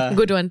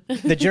 Good one.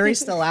 The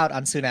jury's still out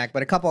on Sunak,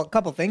 but a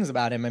couple things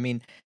about him. I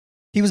mean,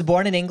 he was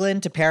born in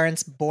England to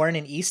parents born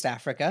in East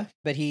Africa,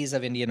 but he's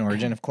of Indian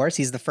origin, of course.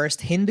 He's the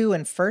first Hindu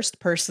and first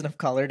person of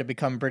color to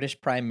become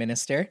British Prime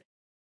Minister.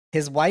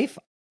 His wife,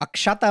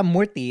 Akshata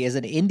Murthy, is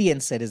an Indian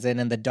citizen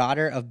and the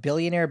daughter of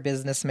billionaire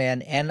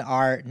businessman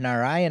N.R.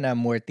 Narayana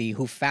Murthy,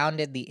 who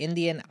founded the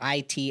Indian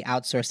IT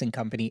outsourcing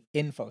company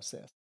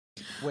Infosys,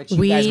 which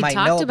you guys might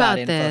know about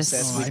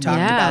Infosys. We've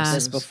talked about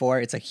this before.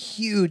 It's a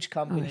huge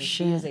company.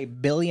 She is a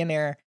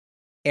billionaire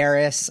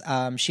heiress.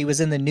 She was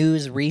in the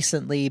news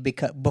recently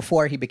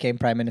before he became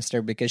prime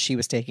minister because she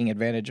was taking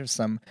advantage of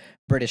some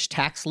British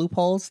tax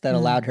loopholes that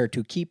allowed her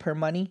to keep her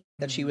money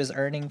that she was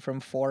earning from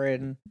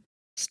foreign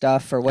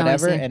stuff or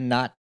whatever and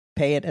not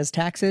pay it as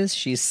taxes.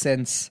 She's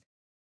since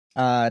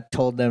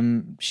told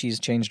them she's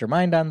changed her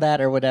mind on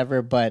that or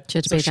whatever, but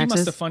so she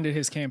must have funded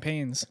his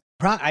campaigns.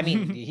 I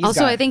mean,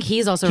 I think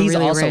he's also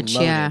really rich. Loaded.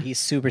 Yeah, he's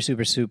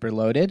super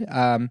loaded.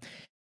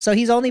 So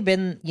he's only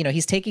been,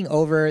 he's taking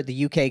over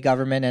the UK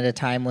government at a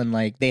time when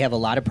like they have a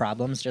lot of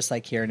problems, just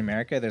like here in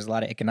America. There's a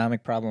lot of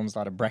economic problems, a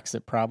lot of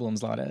Brexit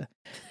problems, a lot of. I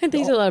think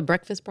there's a lot of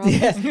breakfast problems.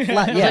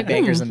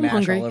 Bakers and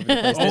mash all over the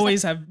place.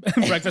 Always have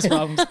breakfast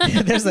problems.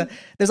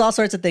 There's all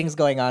sorts of things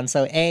going on.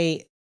 So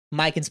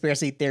my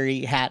conspiracy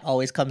theory hat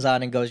always comes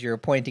on and goes, you're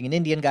appointing an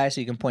Indian guy,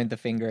 so you can point the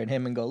finger at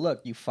him and go,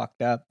 look, you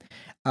fucked up.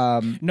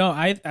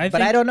 No,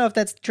 but I don't know if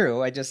that's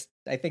true. I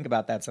think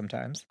about that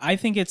sometimes. I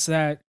think it's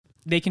that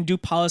they can do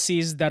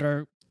policies that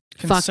are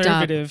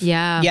conservative,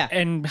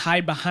 and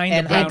hide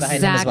behind the brown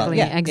exactly, as well.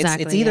 Yeah,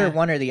 exactly. It's either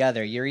one or the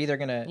other. You're either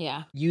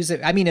gonna use it.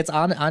 I mean, it's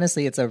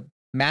honestly, it's a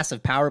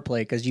massive power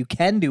play because you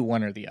can do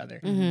one or the other.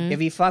 If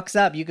he fucks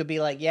up, you could be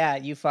like, yeah,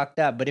 you fucked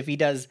up. But if he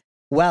does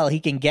well, he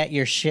can get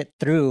your shit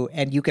through,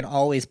 and you can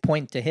always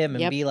point to him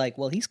and be like,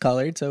 well, he's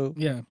colored, so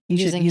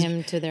using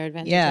him to their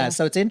advantage. Yeah,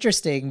 so it's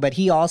interesting. But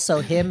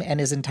him and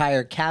his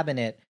entire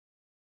cabinet,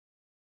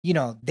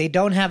 they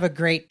don't have a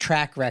great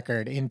track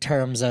record in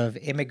terms of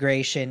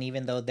immigration,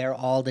 even though they're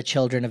all the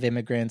children of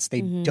immigrants.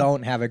 They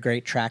don't have a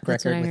great track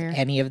record with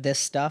any of this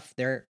stuff.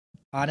 They're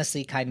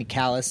honestly kind of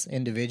callous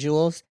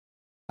individuals.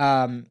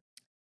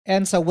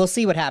 And so we'll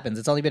see what happens.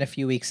 It's only been a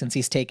few weeks since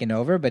he's taken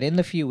over, but in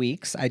the few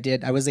weeks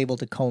I was able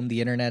to comb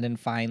the internet and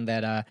find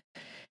that a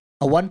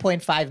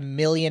 1.5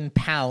 million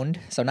pound,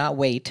 so not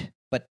weight,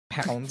 but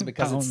pounds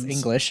because it's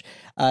English,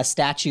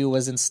 statue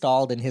was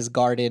installed in his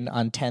garden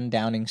on 10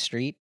 Downing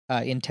Street,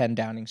 in 10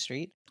 Downing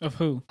Street. Of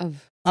who?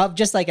 Of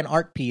just like an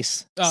art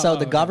piece. So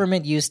the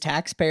government used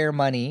taxpayer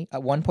money,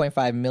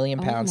 1.5 million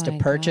pounds, to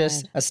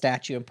purchase a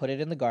statue and put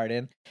it in the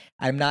garden.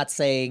 I'm not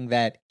saying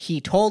that he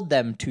told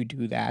them to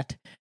do that,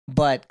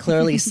 but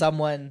clearly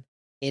someone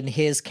in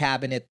his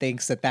cabinet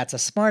thinks that that's a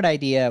smart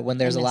idea when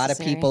there's a lot of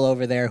people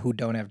over there who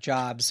don't have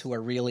jobs, who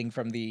are reeling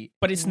from the...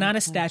 But it's not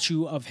a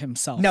statue of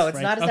himself. No, it's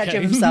not a statue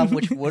of himself,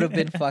 which would have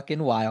been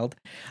fucking wild.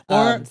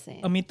 Or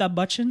Amitabh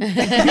Bachchan.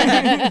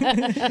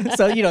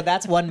 So,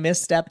 that's one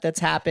misstep that's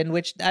happened,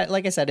 which,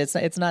 like I said,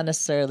 it's not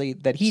necessarily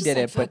that he did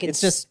it, but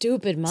it's just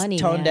stupid money,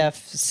 tone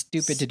deaf,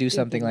 stupid to do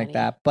something like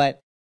that. But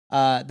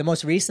the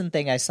most recent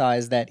thing I saw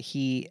is that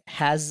he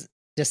has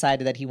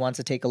decided that he wants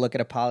to take a look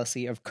at a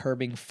policy of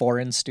curbing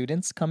foreign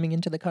students coming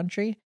into the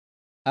country,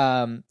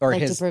 to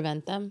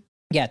prevent them.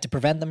 Yeah, to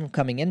prevent them from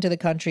coming into the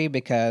country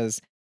because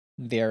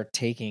they're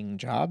taking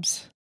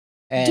jobs.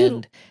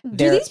 And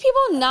do these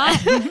people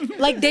not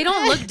like they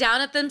don't look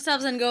down at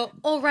themselves and go,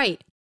 "Oh,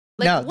 right."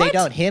 Like, no, what? They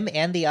don't. Him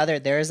and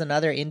there is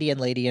another Indian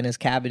lady in his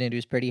cabinet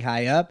who's pretty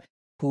high up,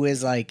 who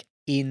is like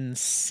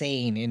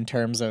insane in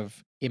terms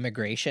of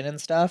immigration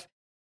and stuff.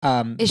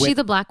 Is she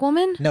the black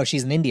woman? No,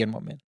 she's an Indian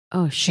woman.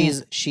 Oh,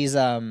 shit. She's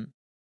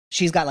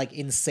got like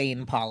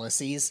insane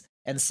policies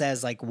and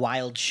says like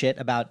wild shit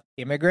about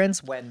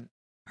immigrants when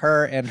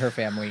her and her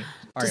family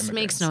are This immigrants.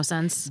 makes no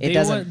sense. They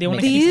want to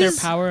keep their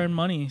power and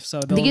money.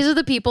 So these are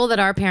the people that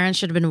our parents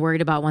should have been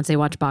worried about once they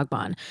watch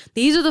Bhagwan.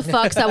 These are the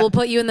fucks that will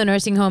put you in the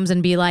nursing homes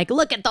and be like,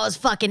 look at those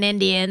fucking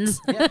Indians.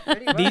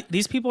 Yeah,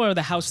 these people are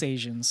the house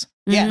Asians.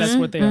 Yeah, that's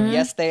what they are.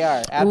 Yes, they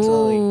are.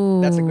 Absolutely.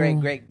 Ooh. That's a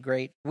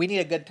great. We need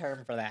a good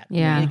term for that.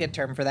 Yeah. We need a good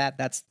term for that.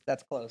 That's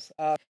close.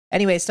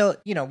 Anyway, so,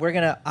 we're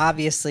going to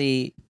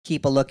obviously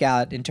keep a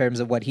lookout in terms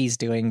of what he's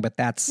doing, but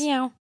that's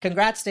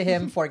congrats to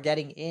him for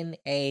getting in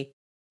a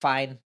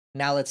fine.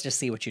 Now let's just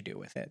see what you do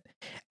with it.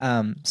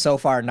 So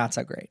far, not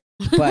so great,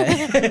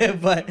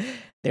 but but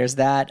there's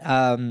that.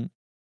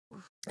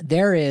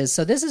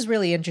 So this is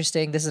really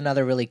interesting. This is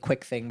another really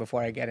quick thing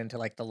before I get into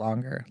like the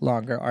longer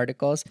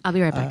articles. I'll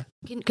be right back.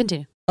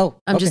 Continue. Oh,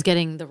 I'm just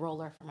getting the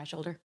roller for my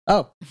shoulder.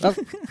 Oh,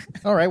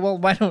 all right. Well,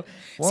 why don't...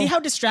 see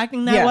how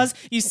distracting that was?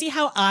 You see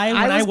how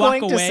when I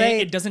walk away,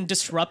 it doesn't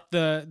disrupt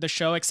the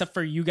show except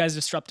for you guys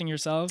disrupting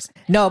yourselves?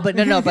 No, but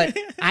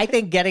I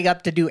think getting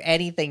up to do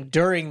anything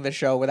during the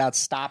show without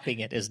stopping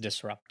it is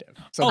disruptive.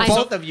 So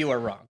both of you are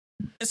wrong.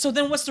 So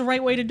then what's the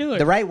right way to do it?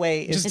 The right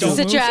way is just to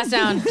sit your ass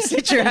down.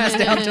 Sit your ass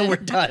down till we're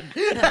done.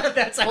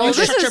 That's how you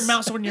shut your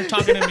mouth when you're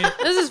talking to me.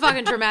 This is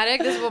fucking traumatic.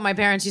 This is what my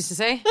parents used to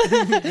say. I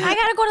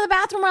gotta go to the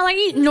bathroom while I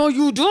eat. No,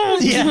 you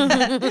don't.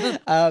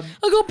 Yeah. I'll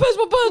go piss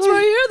my pants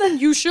right here. Then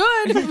you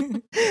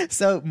should.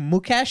 So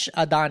Mukesh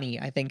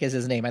Adani, I think is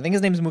his name. I think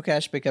his name's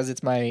Mukesh because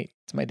it's my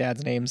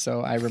dad's name.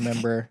 So I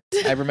remember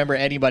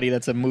anybody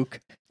that's a Mook.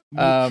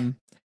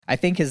 I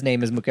think his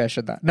name is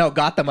Mukesh Adani. No,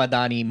 Gautam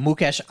Adani,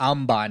 Mukesh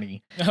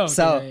Ambani. Oh,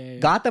 okay,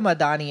 Gautam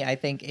Adani, I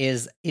think,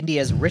 is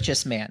India's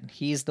richest man.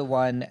 He's the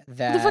one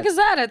that... What the fuck is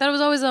that? I thought it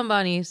was always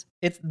Ambani's.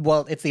 It's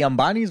the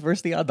Ambanis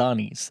versus the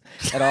Adanis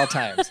at all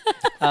times.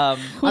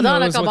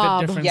 Adana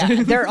kebab.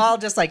 Yeah, they're all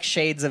just like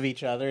shades of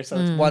each other,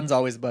 so one's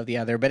always above the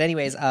other. But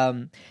anyways,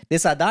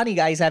 this Adani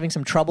guy is having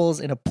some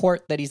troubles in a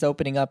port that he's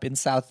opening up in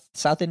South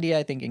India,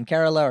 I think in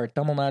Kerala or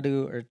Tamil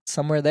Nadu or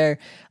somewhere there.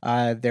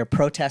 They're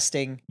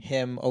protesting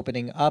him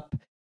opening up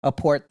a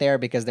port there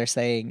because they're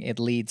saying it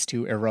leads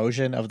to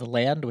erosion of the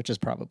land, which is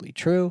probably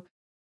true.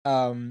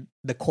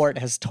 The court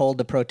has told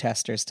the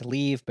protesters to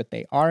leave, but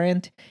they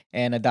aren't.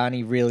 And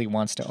Adani really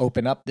wants to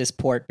open up this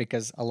port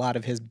because a lot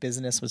of his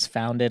business was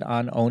founded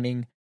on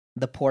owning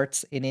the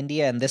ports in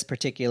India. And this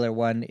particular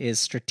one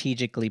is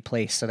strategically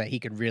placed so that he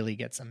could really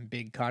get some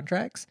big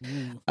contracts.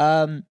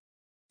 So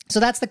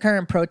that's the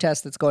current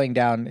protest that's going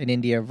down in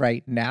India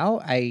right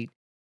now. I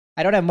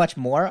don't have much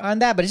more on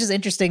that, but it's just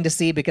interesting to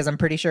see because I'm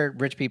pretty sure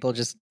rich people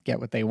just get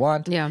what they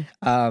want. Yeah.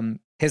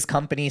 His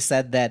company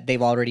said that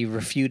they've already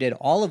refuted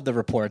all of the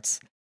reports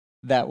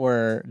that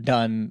were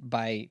done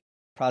by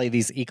probably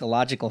these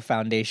ecological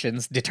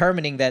foundations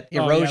determining that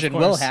erosion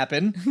will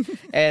happen.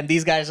 And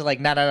these guys are like,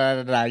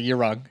 no, you're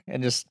wrong.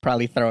 And just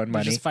probably throwing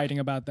money. They're just fighting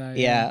about that.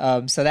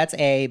 Yeah. So that's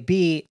A.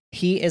 B,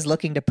 he is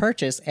looking to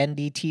purchase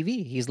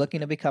NDTV. He's looking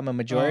to become a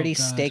majority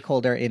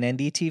stakeholder in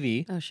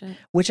NDTV. Oh, shit.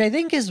 Which I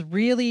think is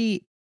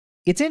really,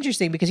 it's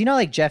interesting because,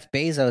 like Jeff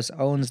Bezos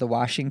owns the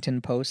Washington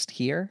Post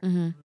here.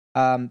 Mm-hmm.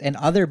 And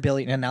other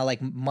and now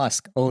like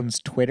Musk owns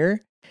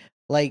Twitter.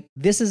 Like,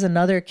 this is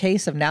another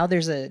case of now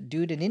there's a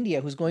dude in India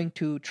who's going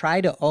to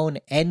try to own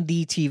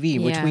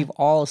NDTV, which we've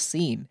all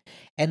seen.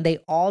 And they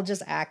all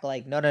just act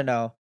like,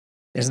 no.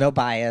 There's no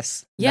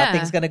bias. Yeah.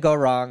 Nothing's going to go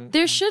wrong.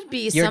 There should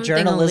be Your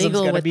something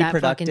illegal with be that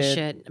productive. fucking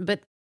shit. But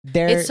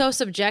it's so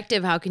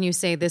subjective. How can you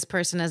say this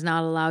person is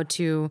not allowed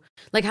to,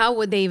 like, how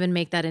would they even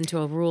make that into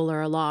a rule or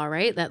a law,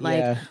 right? That,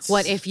 like,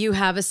 what if you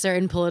have a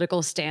certain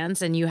political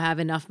stance and you have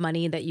enough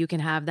money that you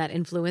can have that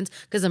influence?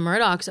 Because the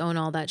Murdochs own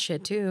all that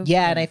shit too.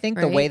 Yeah, and I think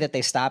the way that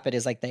they stop it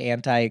is like the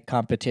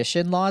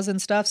anti-competition laws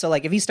and stuff. So,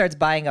 like, if he starts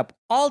buying up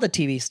all the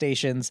TV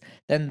stations,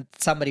 then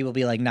somebody will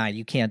be like, nah,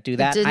 you can't do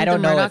that. I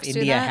don't know if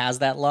India has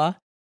that law.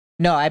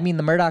 No, I mean,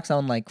 the Murdochs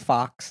own like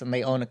Fox and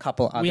they own a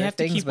couple other things. We have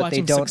to keep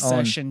watching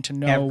Succession to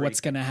know what's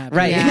going to happen.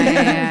 Right.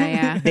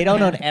 Yeah. They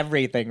don't own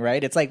everything,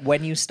 right? It's like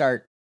when you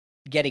start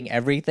getting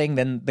everything,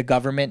 then the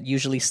government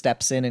usually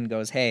steps in and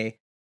goes, hey,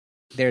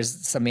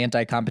 there's some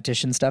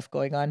anti-competition stuff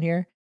going on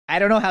here. I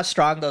don't know how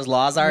strong those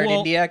laws are in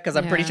India because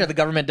I'm pretty sure the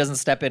government doesn't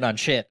step in on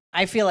shit.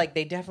 I feel like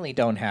they definitely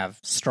don't have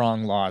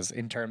strong laws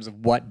in terms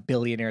of what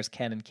billionaires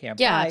can and can't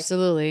buy. Yeah,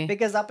 absolutely.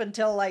 Because up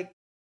until like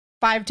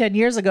 5-10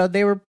 years ago,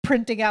 they were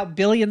printing out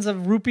billions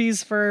of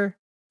rupees for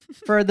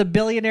the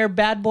billionaire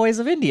bad boys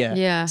of India.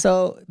 Yeah.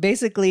 So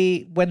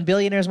basically, when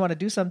billionaires want to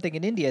do something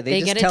in India,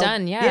 they just get it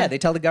done. Yeah. Yeah, they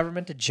tell the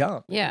government to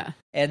jump. Yeah.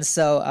 And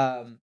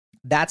so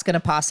that's going to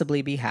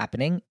possibly be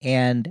happening.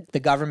 And the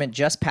government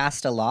just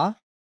passed a law,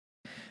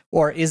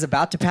 or is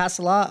about to pass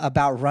a law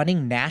about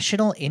running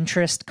national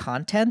interest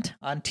content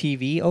on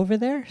TV over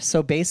there.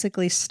 So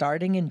basically,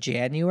 starting in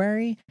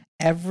January,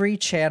 every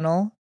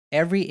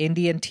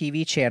Indian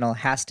TV channel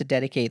has to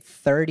dedicate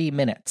 30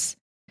 minutes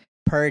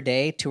per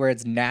day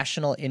towards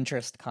national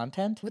interest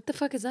content. What the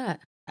fuck is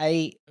that?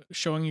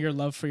 Showing your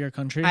love for your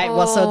country. My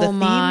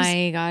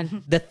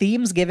God. The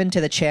themes given to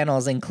the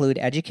channels include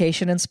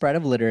education and spread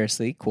of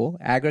literacy, cool,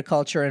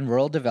 agriculture and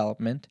rural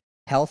development,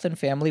 health and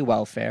family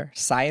welfare,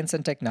 science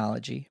and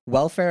technology,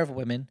 welfare of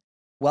women,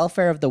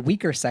 welfare of the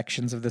weaker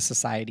sections of the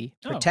society,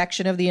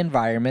 protection of the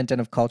environment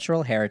and of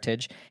cultural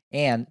heritage,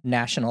 and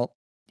national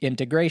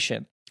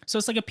integration. So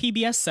it's like a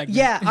PBS segment.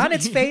 Yeah, on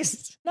its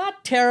face,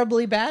 not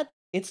terribly bad.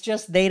 It's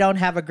just they don't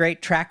have a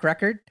great track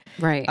record.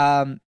 Right.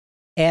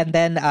 And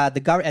then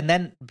and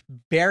then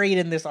buried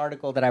in this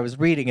article that I was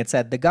reading, it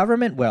said the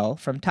government will,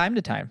 from time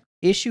to time,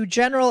 issue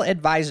general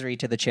advisory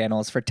to the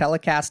channels for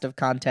telecast of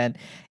content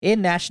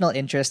in national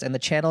interest, and the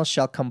channels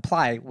shall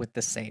comply with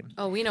the same.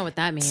 Oh, we know what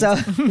that means. So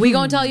we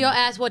gonna tell your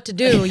ass what to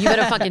do. You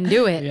better fucking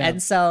do it. Yeah.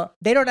 And so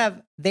they don't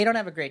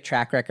have a great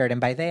track record, and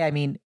by they I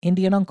mean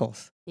Indian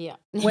uncles. Yeah.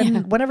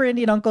 Whenever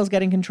Indian uncles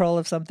get in control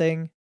of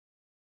something,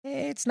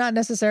 it's not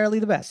necessarily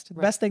the best.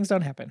 The best things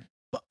don't happen.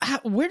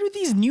 But where do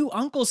these new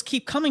uncles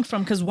keep coming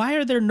from? Because why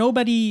are there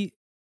nobody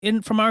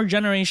from our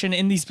generation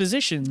in these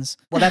positions?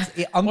 Well, that's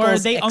uncles. Or are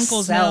they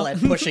uncles now? At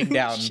pushing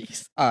down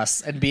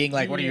us and being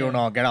like, "What are you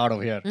doing? Get out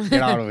of here! Get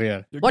out of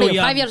here!" What are you,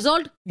 5 years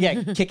old?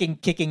 Yeah,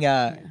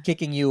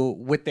 kicking you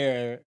with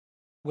their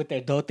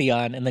dhoti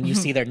on, and then you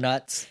see their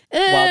nuts while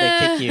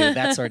they kick you.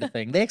 That sort of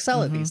thing. They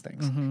excel at these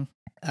things.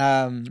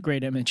 Mm-hmm.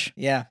 Great image.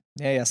 Yeah.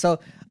 So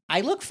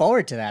I look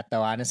forward to that,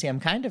 though. Honestly, I'm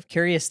kind of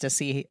curious to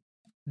see.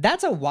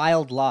 That's a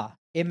wild law.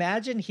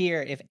 Imagine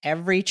here if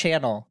every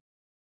channel,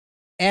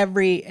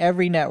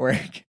 every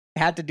network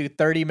had to do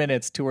 30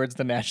 minutes towards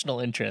the national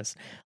interest.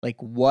 Like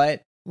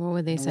what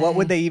would they say? What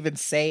would they even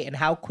say, and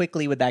how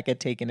quickly would that get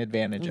taken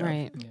advantage of?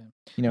 Right. Yeah.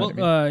 You know what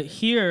I mean?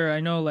 Here I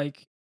know,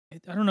 like,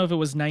 I don't know if it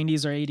was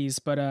 90s or 80s,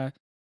 but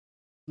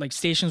like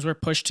stations were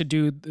pushed to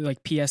do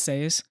like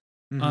PSAs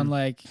on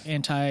like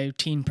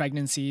anti-teen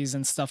pregnancies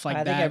and stuff like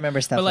that. I think I remember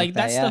stuff but like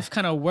that yeah. stuff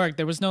kind of worked.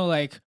 There was no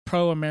like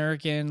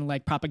pro-American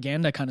like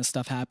propaganda kind of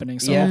stuff happening.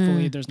 So Yeah.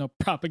 hopefully there's no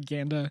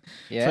propaganda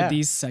for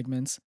these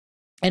segments.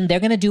 And they're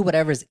going to do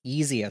whatever's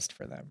easiest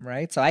for them,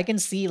 right? So I can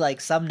see like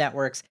some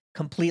networks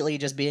completely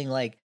just being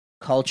like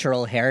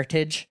cultural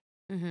heritage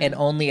and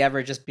only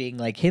ever just being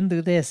like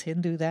Hindu this,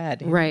 Hindu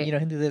that, right?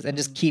 Hindu this, and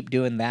just keep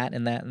doing that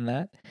and that and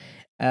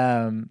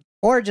that.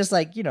 Or just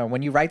like,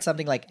 when you write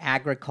something like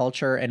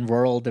agriculture and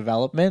rural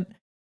development,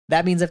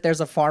 that means if there's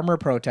a farmer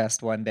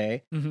protest one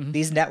day,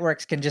 these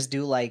networks can just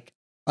do like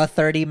a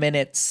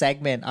 30-minute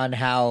segment on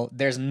how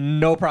there's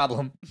no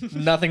problem,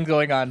 nothing's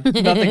going on,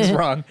 nothing's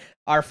wrong.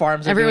 Our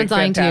farms are doing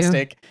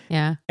fantastic.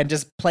 Yeah. And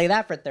just play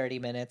that for 30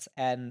 minutes.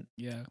 And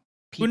yeah.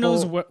 People, who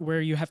knows where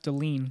you have to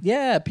lean?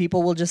 Yeah,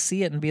 people will just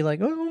see it and be like,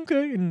 oh,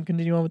 okay, and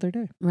continue on with their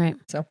day. Right.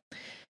 So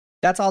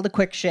that's all the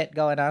quick shit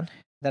going on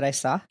that I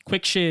saw.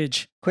 Quick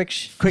shit. Quick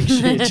shit.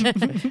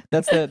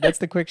 That's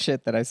the quick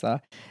shit that I saw.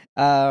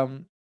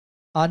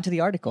 On to the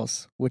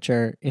articles, which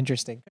are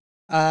interesting.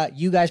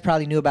 You guys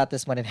probably knew about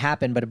this when it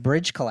happened, but a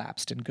bridge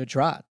collapsed in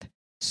Gujarat.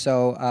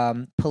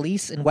 So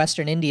police in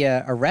Western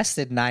India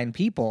arrested 9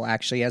 people,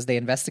 actually, as they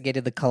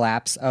investigated the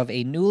collapse of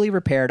a newly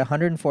repaired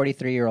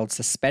 143-year-old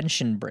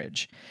suspension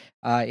bridge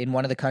in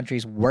one of the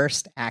country's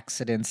worst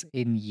accidents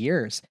in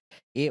years.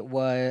 It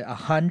was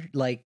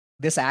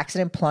this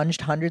accident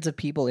plunged hundreds of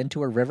people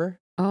into a river.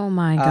 Oh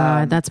my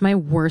God, that's my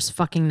worst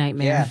fucking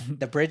nightmare. Yeah,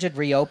 the bridge had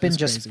reopened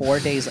just 4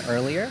 days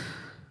earlier.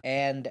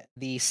 And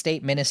the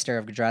state minister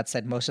of Gujarat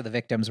said most of the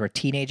victims were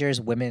teenagers,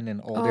 women, and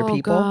older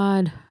people. Oh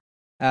God.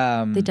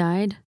 They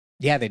died?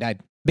 Yeah, they died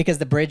because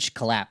the bridge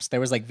collapsed. There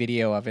was like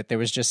video of it. There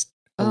was just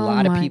a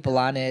lot of people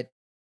on it.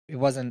 It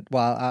wasn't,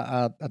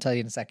 well, I'll tell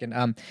you in a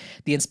second.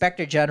 The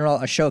Inspector General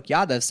Ashok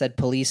Yadav said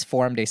police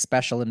formed a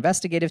special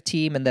investigative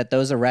team and that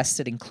those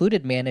arrested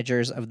included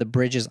managers of the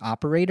bridge's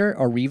operator,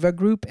 Arriva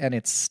Group, and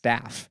its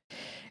staff.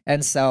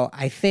 And so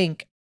I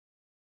think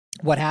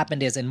what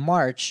happened is in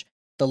March,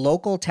 the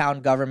local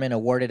town government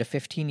awarded a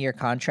 15-year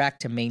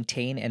contract to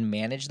maintain and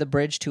manage the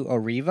bridge to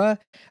Arriva,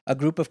 a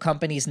group of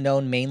companies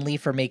known mainly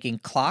for making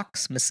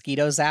clocks,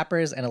 mosquito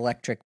zappers, and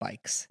electric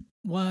bikes.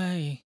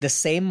 Why? The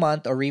same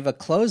month, Arriva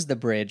closed the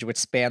bridge, which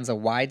spans a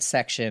wide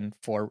section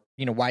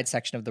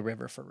of the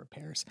river for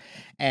repairs.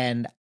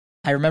 And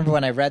I remember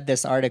when I read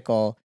this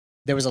article,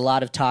 there was a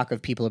lot of talk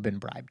of people have been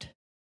bribed,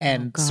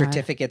 and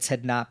certificates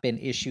had not been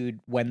issued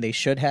when they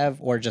should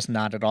have, or just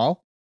not at all,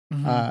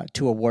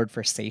 to award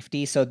for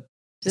safety. So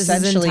this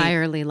is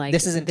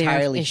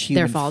entirely human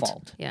their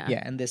fault. Yeah,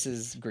 and this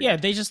is great. Yeah,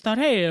 they just thought,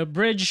 hey, a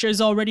bridge is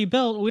already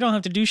built. We don't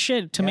have to do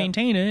shit to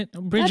maintain it.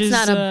 That's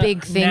not a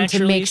big thing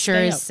to make sure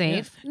it's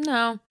safe. Yeah.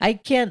 No. I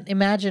can't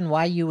imagine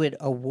why you would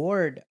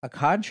award a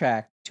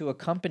contract to a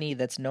company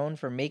that's known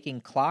for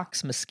making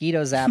clocks,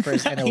 mosquito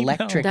zappers, and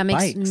electric bikes. That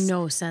makes bikes.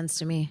 no sense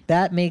to me.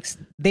 That makes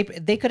they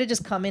could have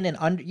just come in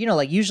and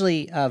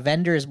usually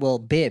vendors will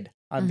bid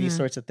on these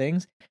sorts of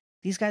things.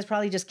 These guys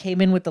probably just came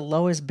in with the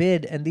lowest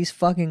bid, and these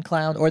fucking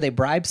clowns, or they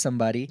bribed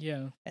somebody.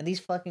 Yeah. And these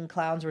fucking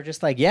clowns were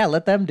just like, yeah,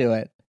 let them do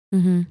it.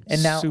 Mm-hmm.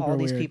 And now Super all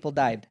these weird. people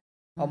died.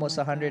 Almost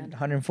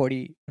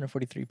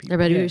 143 people. There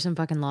better be some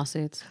fucking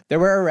lawsuits. There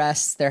were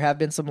arrests. There have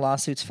been some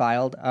lawsuits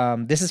filed.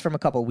 This is from a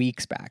couple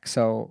weeks back,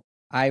 so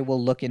I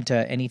will look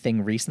into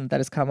anything recent that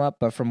has come up.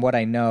 But from what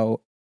I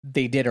know,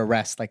 they did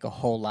arrest like a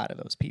whole lot of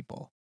those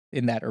people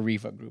in that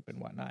Arriva group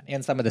and whatnot,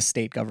 and some of the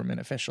state government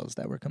officials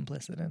that were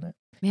complicit in it.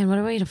 Man, what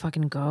a way to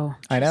fucking go.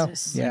 I know.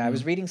 Jesus. Yeah, I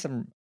was reading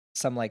some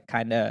like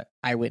kind of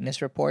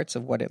eyewitness reports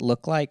of what it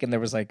looked like, and there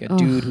was like a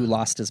dude who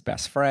lost his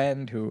best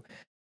friend who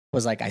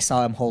was like, I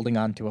saw him holding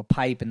onto a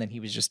pipe, and then he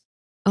was just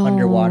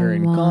underwater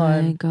and gone.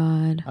 Oh my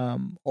God.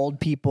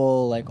 Old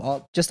people, like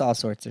all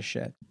sorts of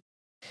shit.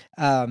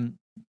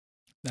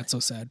 That's so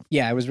sad.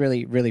 Yeah, it was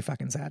really, really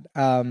fucking sad.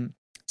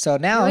 So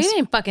now We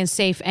ain't fucking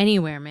safe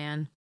anywhere,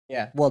 man.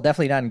 yeah, well,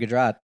 definitely not in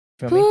Gujarat.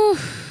 Feel me? You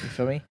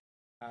feel me?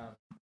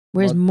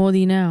 Where's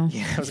Modi now?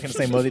 Yeah, I was going to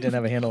say Modi didn't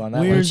have a handle on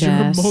that Where's one. your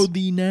Yes.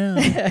 Modi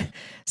now?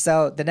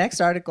 So the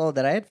next article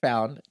that I had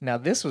found, now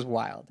this was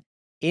wild.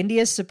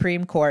 India's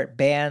Supreme Court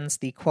bans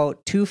the,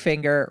 quote,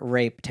 2-finger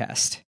rape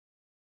test.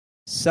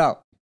 So,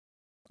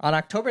 on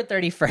October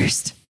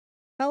 31st,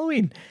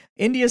 Halloween,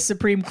 India's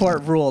Supreme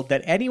Court ruled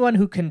that anyone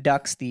who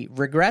conducts the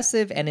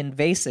regressive and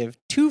invasive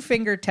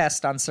 2-finger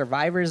test on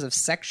survivors of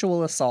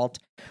sexual assault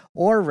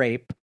or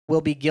rape will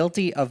be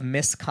guilty of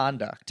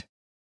misconduct.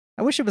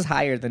 I wish it was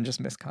higher than just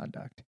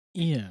misconduct.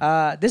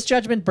 Yeah. This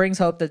judgment brings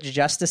hope that the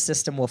justice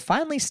system will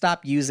finally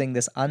stop using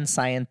this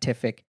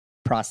unscientific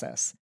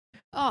process.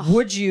 Oh.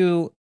 Would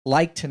you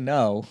like to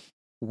know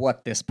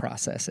what this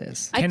process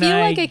is? I Can feel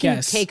I like I can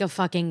guess? take a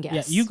fucking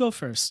guess. Yeah, you go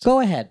first. Go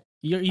ahead.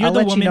 You're I'll the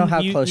let woman. you know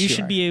how close you you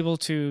should are. be able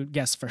to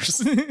guess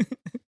first.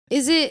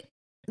 Is it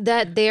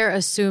that they're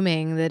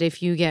assuming that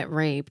if you get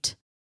raped,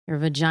 your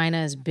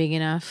vagina is big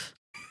enough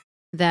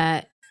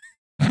that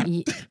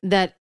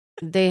that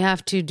they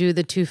have to do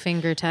the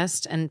 2-finger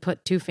test and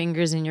put 2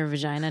 fingers in your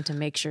vagina to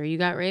make sure you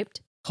got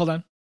raped? Hold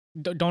on.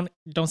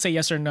 Don't say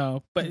yes or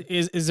no. But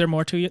is there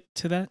more to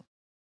that?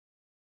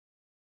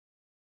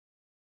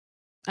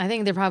 I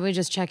think they're probably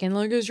just checking,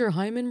 like, is your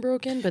hymen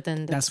broken? But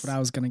then That's what I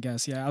was gonna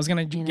guess. Yeah, I was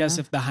gonna guess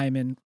if the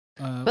hymen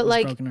was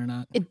like, broken or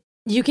not.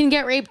 You can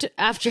get raped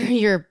after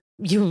you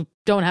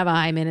don't have a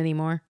hymen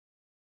anymore.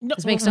 No,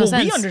 This makes no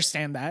sense. We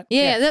understand that.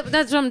 Yeah.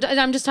 That's what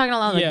I'm just talking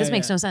aloud. Like, this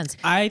makes no sense.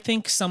 I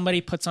think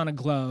somebody puts on a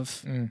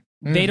glove.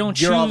 They don't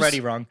choose. You're already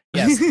wrong.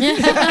 Yes.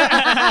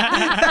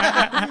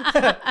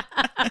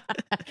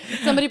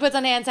 Somebody puts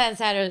on hand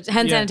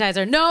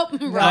sanitizer.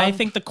 Nope. Wrong. I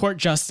think the court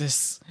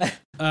justice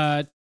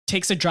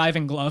takes a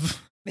driving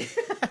glove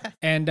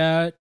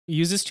and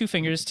uses 2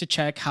 fingers to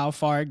check how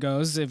far it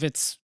goes.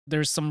 If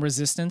there's some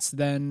resistance,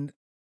 then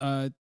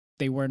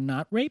they were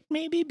not raped,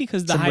 maybe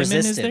because the hymen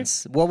is there.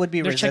 What would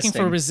be They're resisting?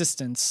 checking for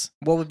resistance.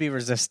 What would be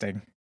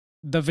resisting?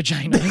 The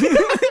vagina.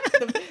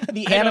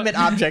 The animate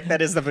object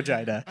that is the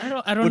vagina. I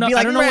don't Would know. be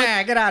like, I don't know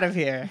what, get out of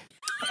here.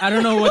 I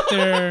don't know what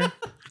their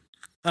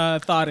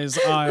thought is.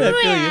 I feel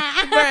you.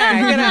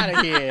 Get out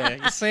of here.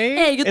 You see?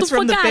 Hey, get It's the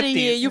from fuck the out of 50s.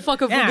 here, you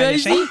fucking Yeah, you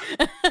fugazi.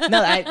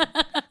 No,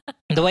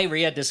 The way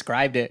Rhea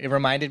described it, it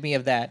reminded me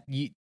of that.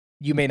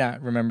 You may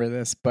not remember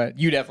this, but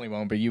you definitely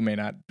won't, but you may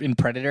not. In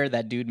Predator,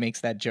 that dude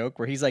makes that joke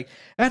where he's like,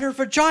 and her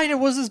vagina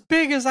was as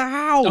big as a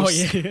house. Oh,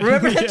 yeah.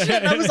 Remember that shit?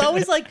 And I was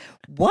always like,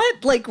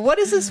 what? Like, what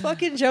is this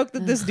fucking joke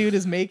that this dude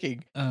is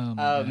making?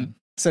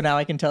 So now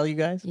I can tell you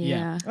guys?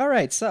 Yeah. All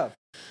right, so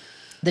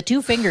the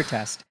 2-finger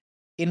test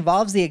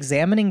involves the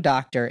examining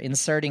doctor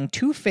inserting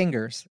 2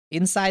 fingers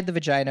inside the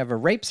vagina of a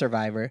rape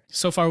survivor.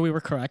 So far, we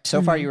were correct.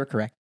 So far, you were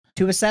correct.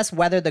 To assess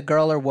whether the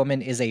girl or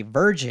woman is a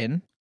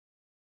virgin,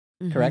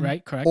 correct?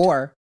 Right, correct.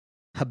 Or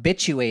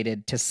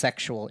habituated to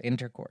sexual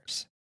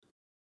intercourse.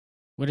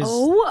 What is?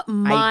 Oh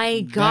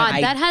my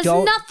God, that has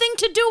nothing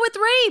to do with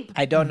rape.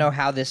 I don't know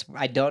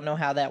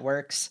how that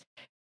works.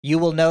 You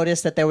will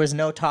notice that there was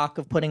no talk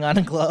of putting on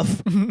a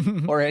glove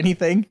or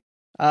anything.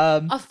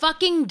 A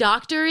fucking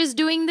doctor is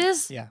doing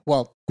this? Yeah.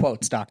 Well,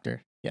 quotes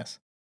doctor. Yes.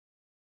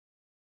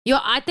 Yo,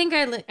 I think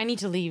I need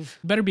to leave.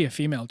 Better be a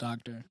female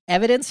doctor.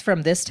 Evidence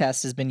from this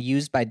test has been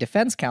used by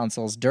defense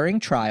counsels during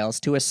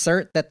trials to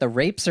assert that the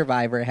rape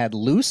survivor had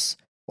loose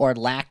or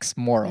lax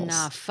morals.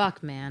 Nah,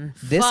 fuck, man.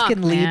 This Fuck,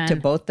 can lead man. to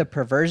both the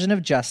perversion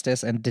of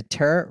justice and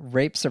deter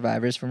rape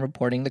survivors from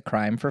reporting the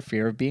crime for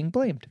fear of being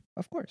blamed.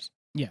 Of course.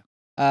 Yeah.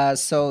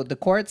 So the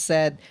court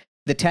said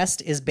the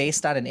test is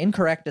based on an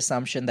incorrect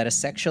assumption that a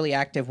sexually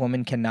active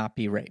woman cannot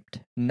be raped.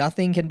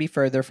 Nothing can be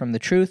further from the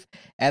truth.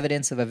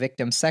 Evidence of a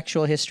victim's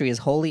sexual history is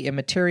wholly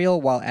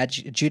immaterial while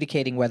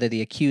adjudicating whether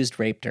the accused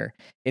raped her.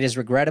 It is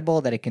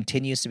regrettable that it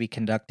continues to be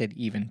conducted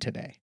even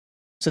today.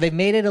 So they've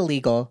made it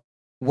illegal.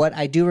 What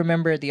I do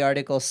remember the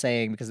article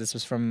saying, because this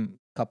was from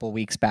a couple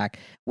weeks back,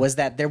 was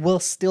that there will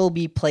still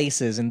be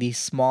places in these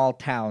small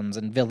towns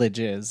and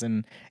villages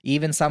and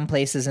even some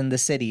places in the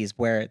cities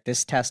where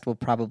this test will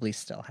probably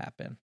still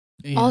happen.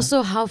 Yeah.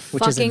 Also, how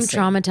fucking insane.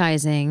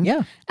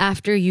 traumatizing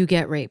after you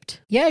get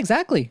raped. Yeah,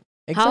 exactly.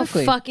 How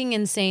fucking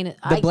insane.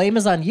 The blame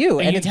is on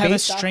you. And it's have a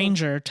based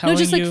stranger telling you.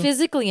 No, just like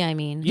physically, I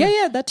mean.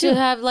 Yeah, that too. To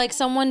have like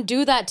someone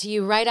do that to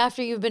you right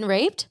after you've been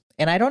raped?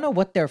 And I don't know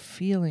what they're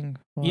feeling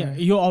for. Yeah,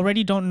 you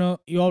already don't know.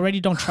 You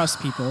already don't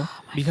trust people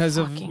because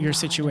of your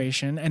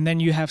situation, and then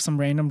you have some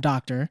random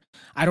doctor.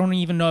 I don't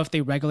even know if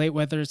they regulate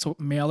whether it's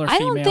male or female. I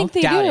don't think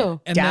they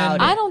do.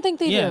 I don't think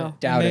they do.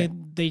 Doubt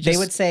it. They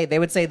would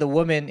say the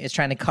woman is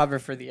trying to cover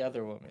for the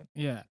other woman.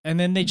 Yeah, and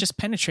then they just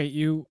penetrate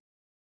you,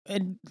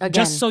 and Again.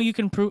 just so you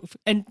can prove.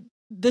 And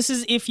this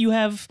is if you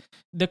have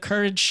the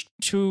courage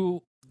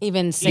to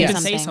even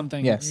say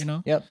something. Yes. You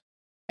know. Yep.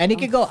 And it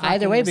could go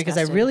either way because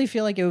I disgusted. really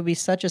feel like it would be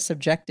such a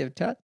subjective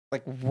test.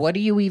 Like, what are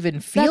you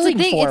even feeling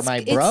for,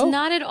 my bro? It's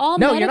not at all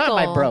No, medical. you're not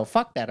my bro.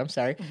 Fuck that. I'm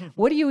sorry.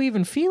 What are you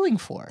even feeling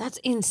for? That's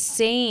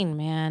insane,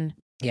 man.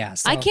 Yeah.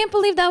 So I can't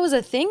believe that was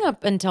a thing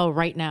up until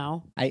right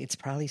now. it's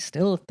probably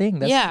still a thing.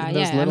 That's Yeah. in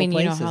those I little mean,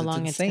 places. you know how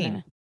long it's it's insane.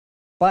 gonna...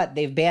 But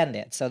they've banned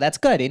it. So that's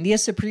good.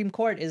 India's Supreme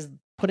Court is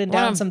putting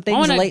down some I things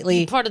wanna lately.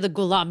 be part of the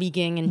Gulabi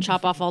gang and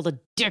chop off all the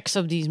dicks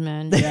of these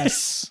men.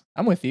 Yes.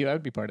 I'm with you. I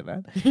would be part of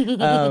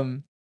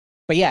that.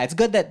 But yeah, it's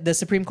good that the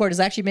Supreme Court is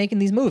actually making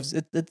these moves.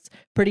 It's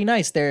pretty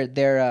nice. They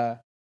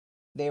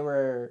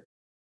were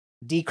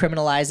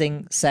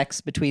decriminalizing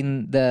sex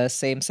between the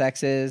same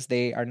sexes.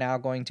 They are now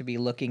going to be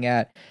looking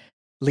at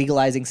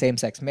legalizing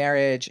same-sex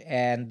marriage,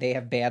 and they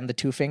have banned the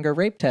 2-finger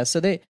rape test.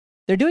 So they're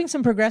doing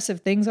some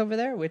progressive things over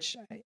there, which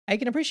I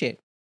can appreciate.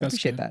 That's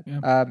Appreciate good, that.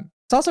 yeah.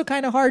 It's also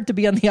kind of hard to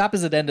be on the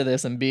opposite end of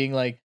this and being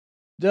like,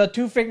 the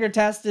 2-finger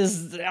test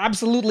is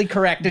absolutely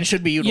correct and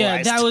should be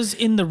utilized. Yeah, that was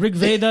in the Rig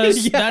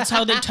Vedas. Yeah. That's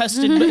how they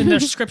tested in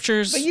their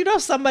scriptures.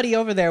 But somebody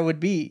over there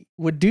would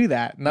do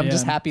that, and I'm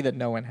just happy that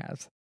no one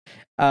has.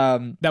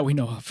 That we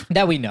know of.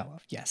 That we know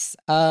of, yes.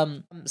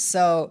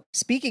 So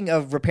speaking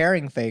of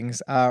repairing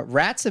things,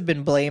 rats have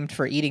been blamed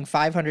for eating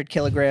 500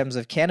 kilograms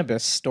of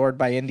cannabis stored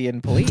by Indian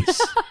police.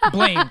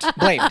 Blamed.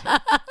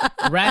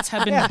 Rats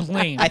have been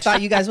blamed. I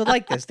thought you guys would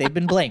like this. They've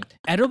been blamed.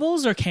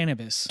 Edibles or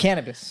cannabis?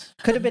 Cannabis.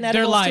 Could have been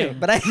edibles They're lying. too,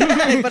 but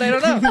I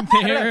don't know.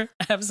 They're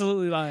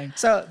absolutely lying.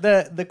 So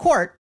the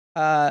court,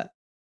 the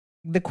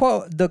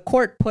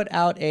court put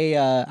out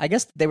I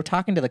guess they were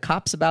talking to the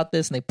cops about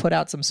this, and they put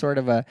out some sort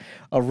of a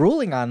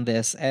ruling on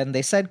this, and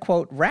they said,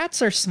 quote,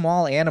 rats are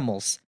small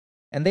animals,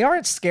 and they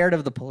aren't scared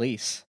of the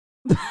police.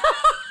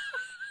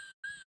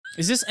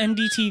 Is this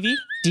NDTV?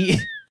 Do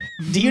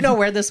you know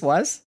where this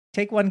was?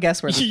 Take one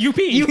guess where this UP.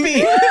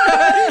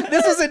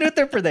 This was in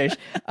Uttar Pradesh.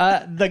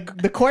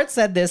 The court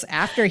said this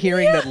after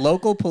hearing that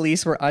local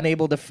police were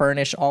unable to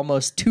furnish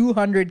almost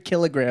 200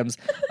 kilograms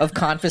of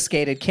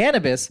confiscated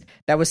cannabis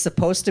that was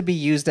supposed to be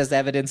used as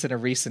evidence in a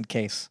recent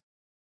case.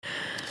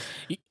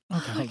 Okay,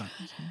 hold on.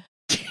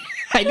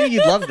 I knew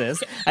you'd love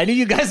this. I knew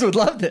you guys would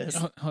love this.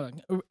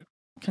 Hold on.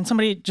 Can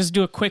somebody just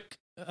do a quick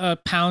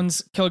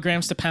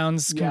kilograms to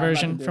pounds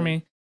conversion for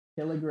me?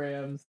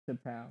 Kilograms to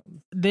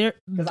pounds.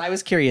 Because I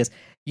was curious.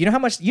 You know how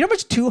much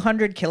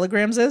 200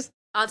 kilograms is?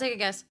 I'll take a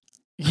guess.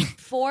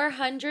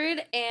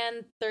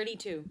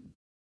 432.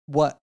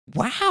 What?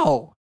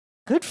 Wow.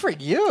 Good for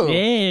you.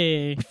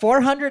 Yay.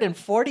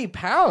 440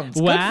 pounds.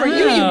 Wow. Good for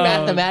you, you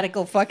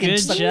mathematical fucking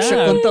Good job.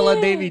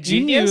 Shakuntala Devi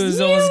You knew it genius. was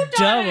almost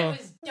double.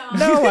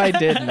 No, I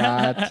did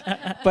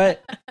not.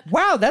 But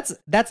wow, that's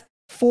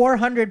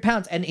 400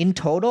 pounds. And in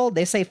total,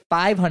 they say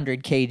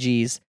 500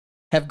 kgs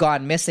have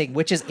gone missing,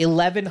 which is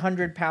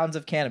 1,100 pounds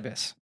of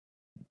cannabis.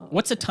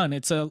 What's a ton?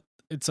 It's a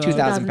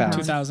 2,000 pounds.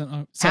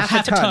 2,000. So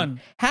half a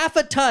ton. Half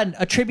a ton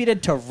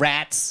attributed to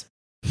rats.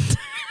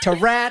 To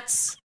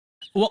rats.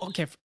 Well,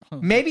 okay.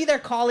 Maybe they're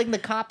calling the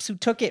cops who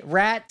took it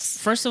rats.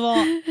 First of all,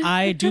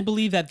 I do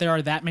believe that there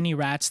are that many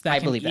rats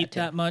that can eat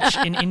that much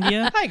in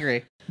India. I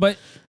agree. But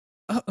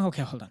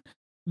okay, hold on.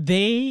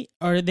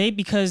 Are they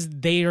because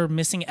they are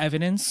missing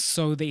evidence,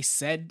 so they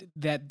said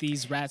that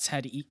these rats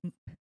had eaten?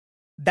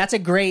 That's a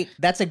great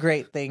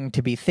thing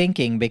to be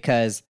thinking,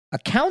 because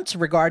accounts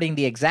regarding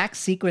the exact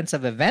sequence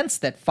of events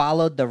that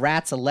followed the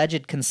rats'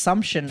 alleged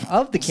consumption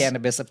of the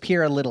cannabis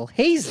appear a little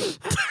hazy.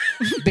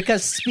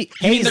 Because you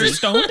mean they're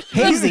stoned?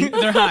 Hazy.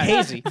 They're high.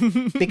 Hazy.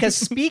 Because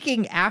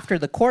speaking after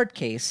the court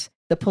case,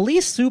 the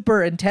police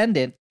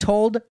superintendent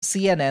told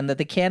CNN that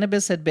the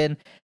cannabis had been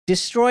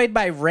destroyed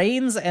by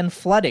rains and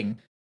flooding,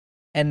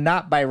 and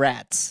not by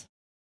rats.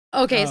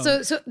 Okay,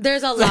 so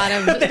there's a lot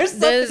of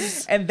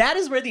and that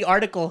is where the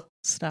article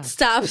stops,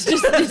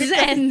 just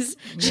ends,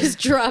 just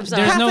drops off.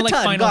 There's no like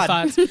final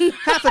thoughts.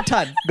 Half a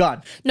ton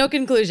gone. No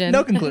conclusion.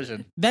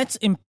 That's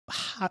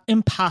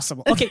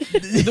impossible. Okay,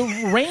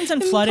 the rains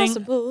and flooding,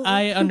 Impossible.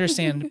 I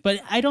understand, but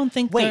I don't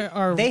think there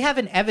are. They have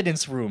an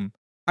evidence room.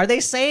 Are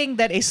they saying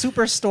that a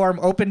superstorm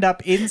opened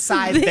up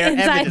inside their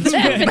evidence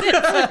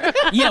room?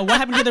 Yeah, what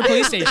happened to their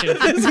police station?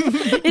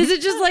 Is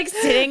it just like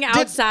sitting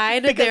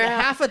outside? Because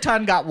half a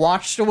ton got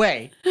washed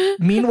away.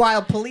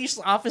 Meanwhile, police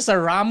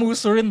officer Ramu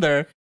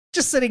Surinder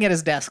just sitting at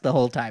his desk the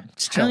whole time.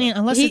 I mean,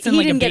 unless it's in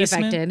like a didn't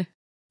basement. get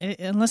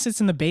affected. Unless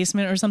it's in the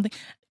basement or something.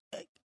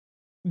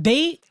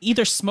 They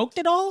either smoked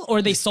it all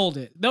or they sold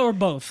it. Or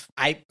both.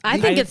 I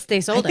think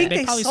they sold it. I think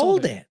they probably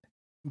sold it.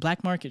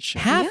 Black market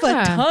shit. Half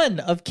a ton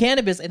of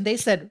cannabis, and they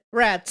said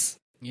rats.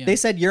 Yeah. They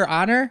said, Your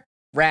Honor,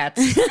 rats.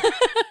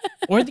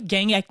 Or the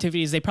gang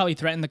activities, they probably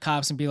threatened the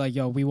cops and be like,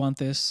 "Yo, we want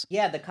this."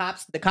 Yeah, the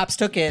cops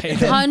took it.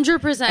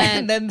 100%.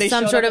 And then they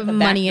some sort of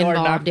money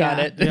involved. On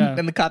it,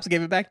 and the cops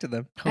gave it back to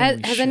them.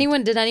 Did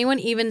anyone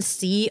even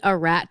see a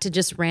rat to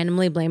just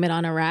randomly blame it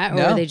on a rat, or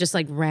No. are they just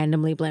like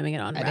randomly blaming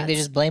it on rats? I think they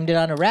just blamed it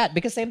on a rat,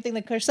 because same thing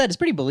that Kush said. It's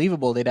pretty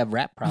believable they'd have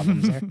rat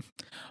problems there.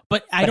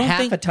 But I don't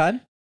think half a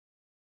ton.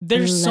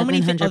 There's so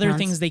many other pounds.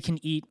 things they can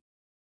eat.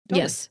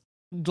 Totally. Yes.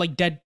 Like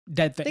dead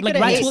things. Like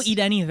could've rats ate- will eat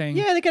anything.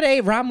 Yeah, they could have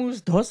ate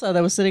Ramu's dosa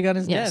that was sitting on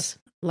his desk.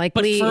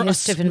 Likely But for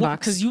his tiffin box.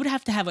 because you would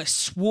have to have a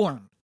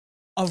swarm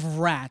of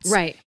rats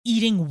Right.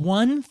 eating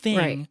one thing,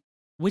 Right.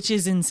 which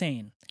is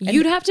insane.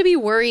 You'd have to be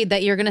worried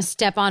that you're going to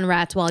step on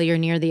rats while you're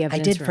near the I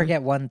evidence did room.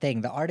 forget one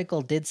thing. The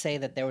article did say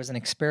that there was an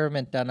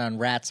experiment done on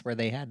rats where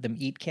they had them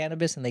eat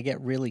cannabis and they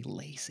get really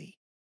lazy.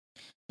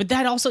 But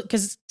that also,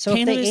 because So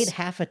if they ate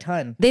half a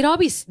ton, They'd all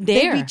be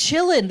there. they'd be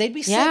chilling. They'd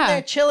be sitting Yeah.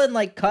 there chilling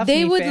like Cuffy.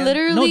 They would fam.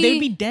 literally... No, they'd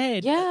be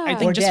dead. Yeah. I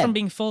think Or just dead. from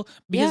being full.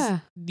 Because Yeah.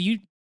 you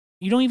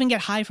don't even get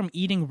high from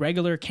eating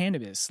regular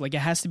cannabis. Like, it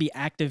has to be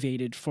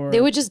activated for...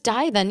 They would just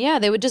die then. Yeah,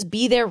 they would just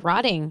be there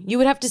rotting. You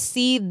would have to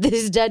see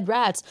these dead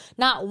rats.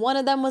 Not one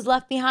of them was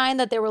left behind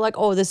that they were like,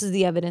 oh, this is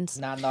the evidence.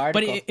 Not in the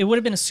But article. it would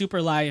have been a super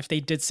lie if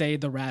they did say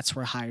the rats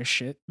were high as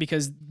shit,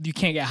 because you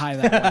can't get high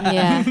that way.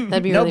 Yeah,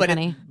 that'd be really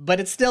funny. But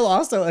it's still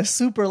also a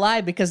super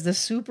lie, because the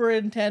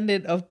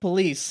superintendent of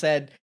police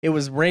said it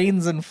was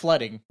rains and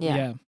flooding.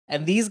 Yeah.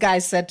 And these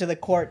guys said to the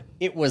court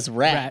it was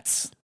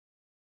rats.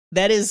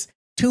 That is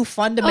two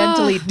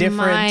fundamentally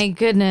different my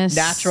goodness.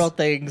 natural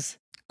things.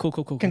 Cool.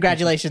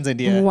 Congratulations,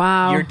 India.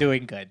 Wow. You're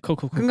doing good. Cool.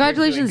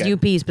 Congratulations, You're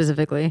doing UP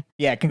specifically.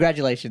 Yeah,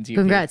 congratulations, UP.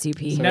 Congrats, UP.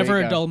 So Never there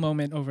you a go. dull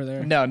moment over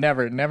there. No,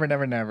 never.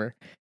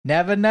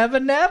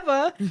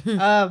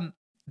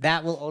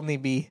 That will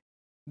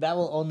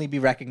only be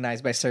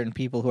recognized by certain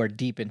people who are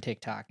deep in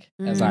TikTok,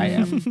 as I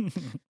am.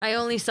 I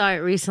only saw it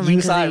recently. You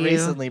 'cause saw of it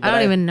recently, I but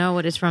don't even know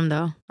what it's from,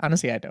 though.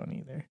 Honestly, I don't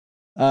either.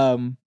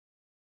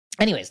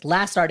 Anyways,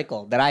 last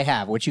article that I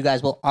have, which you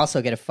guys will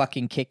also get a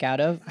fucking kick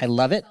out of. I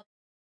love it.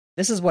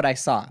 This is what I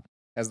saw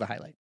as the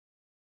highlight.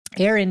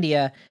 Air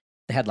India,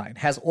 the headline,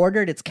 has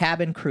ordered its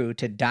cabin crew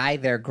to dye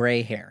their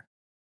gray hair,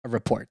 a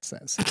report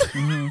says.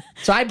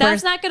 So I That's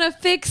burst... not going to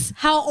fix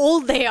how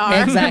old they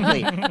are.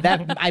 Exactly.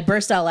 I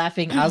burst out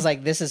laughing. I was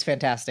like, this is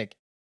fantastic.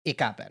 It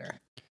got better.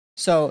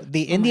 So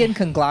the Indian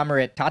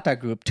conglomerate Tata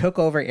Group took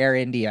over Air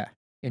India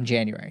in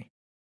January.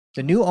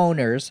 The new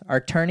owners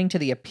are turning to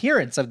the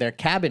appearance of their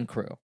cabin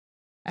crew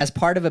as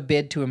part of a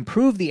bid to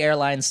improve the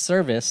airline's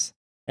service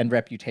and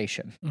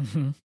reputation.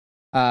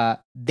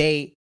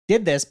 They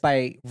did this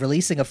by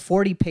releasing a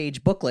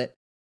 40-page booklet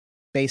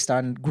based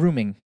on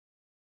grooming.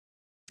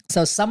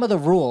 So some of the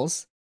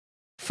rules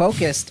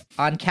focused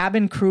on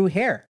cabin crew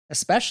hair,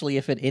 especially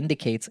if it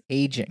indicates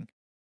aging.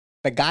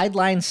 The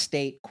guidelines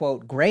state,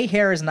 quote, gray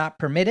hair is not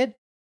permitted.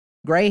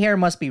 Gray hair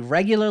must be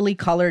regularly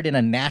colored in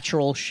a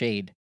natural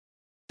shade.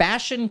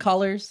 Fashion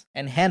colors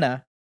and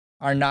henna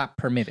are not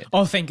permitted.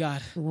 Oh, thank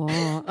God.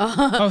 Whoa.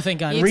 Oh, thank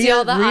God. You see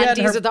all the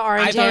aunties with the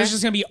orange I thought hair? it was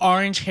just going to be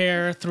orange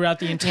hair throughout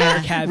the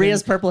entire cabin.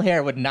 Ria's purple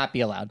hair would not be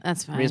allowed.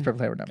 That's fine. Ria's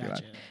purple hair would not be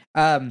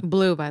allowed.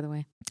 Blue, by the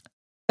way.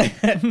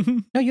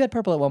 No, you had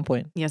purple at one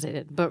point. Yes, I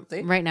did. But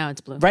right now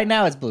it's blue. Right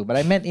now it's blue, but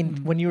I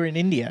meant when you were in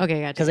India.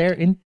 Okay, gotcha. Because they're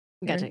in.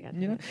 Gotcha.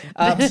 You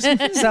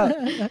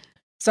know?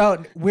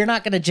 So we're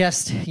not going to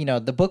just,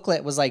 the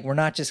booklet was like, we're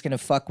not just going to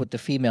fuck with the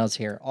females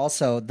here.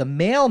 Also, the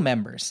male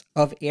members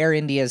of Air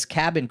India's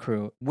cabin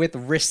crew with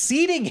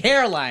receding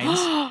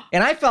hairlines,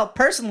 and I felt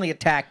personally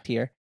attacked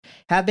here,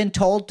 have been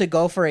told to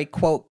go for a,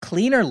 quote,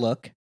 cleaner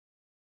look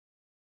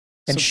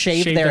and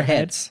shave their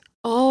heads.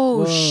 Oh,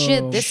 Whoa.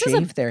 shit. This is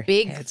Shave a their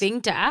big heads.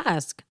 thing to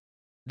ask.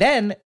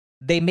 Then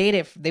they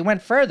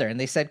went further and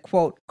they said,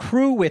 quote,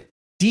 crew with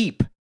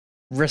deep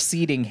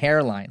receding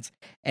hairlines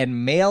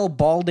and male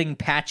balding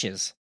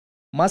patches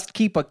must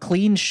keep a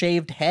clean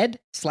shaved head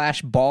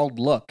 / bald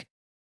look.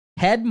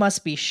 Head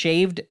must be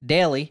shaved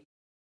daily.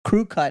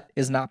 Crew cut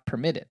is not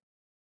permitted.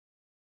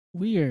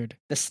 Weird.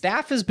 The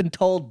staff has been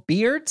told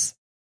beards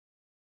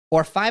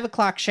or 5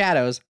 o'clock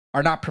shadows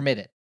are not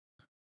permitted.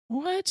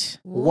 What?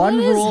 One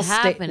What is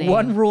happening?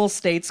 One rule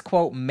states,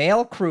 quote,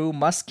 male crew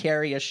must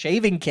carry a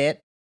shaving kit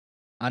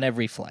on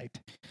every flight.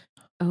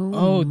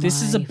 Oh,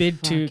 this is a my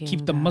bid to fucking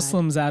keep the God.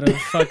 Muslims out of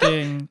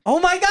fucking Oh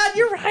my God,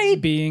 you're right.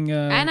 being.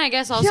 And I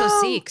guess also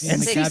Yo. Sikhs. In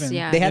the Sikhs, cabin.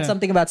 yeah. They had Yeah.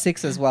 something about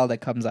Sikhs as well that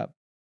comes up.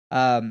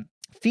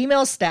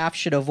 Female staff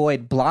should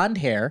avoid blonde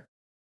hair,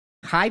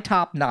 high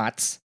top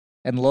knots,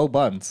 and low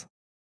buns.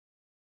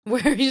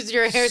 Where is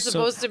your hair So-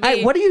 supposed to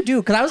be? What do you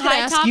do? Because I was going to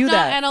high ask top you knot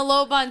that. and a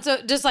low bun.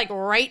 So just like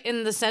right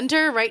in the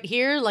center, right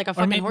here, like a or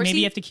fucking horsey. maybe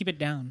you have to keep it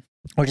down.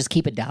 Or just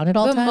keep it down at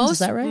all But times? Is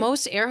that right?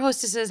 most air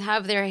hostesses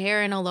have their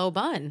hair in a low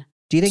bun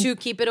do you think? to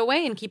keep it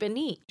away and keep it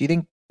neat. Do you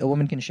think a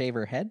woman can shave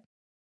her head?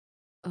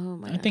 Oh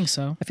my I gosh. think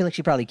so. I feel like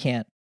she probably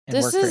can't and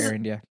This work for is- Air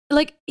India.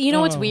 Like, you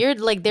know what's Oh, weird?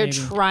 Like they're maybe.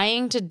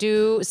 trying to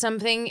do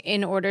something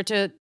in order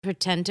to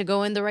pretend to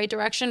go in the right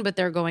direction, but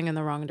they're going in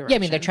the wrong direction. Yeah, I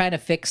mean, they're trying to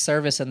fix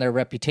service and their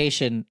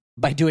reputation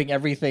by doing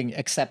everything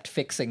except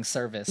fixing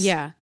service.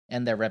 Yeah.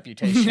 And their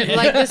reputation.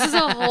 Like this is a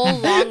whole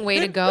long way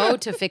to go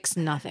to fix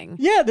nothing.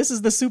 Yeah, this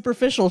is the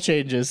superficial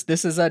changes.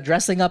 This is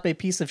dressing up a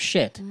piece of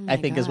shit, my I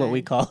think is what God.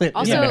 we call it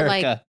Also, in America.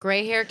 like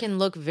gray hair can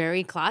look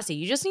very classy.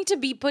 You just need to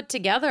be put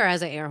together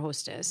as an air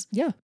hostess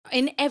Yeah.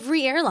 in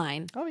every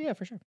airline. Oh, yeah,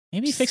 for sure.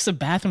 Maybe fix the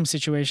bathroom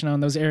situation on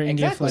those Air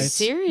India Exactly. flights.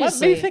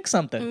 Seriously. Maybe fix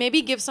something.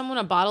 Maybe give someone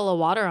a bottle of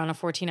water on a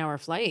 14-hour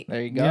flight.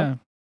 There you go. Yeah,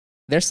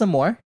 There's some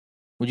more.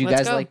 Would you Let's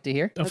guys go. like to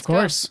hear? of Let's go.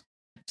 course.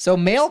 So,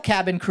 male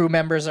cabin crew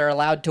members are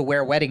allowed to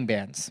wear wedding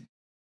bands.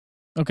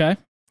 Okay.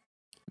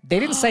 They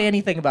didn't say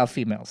anything about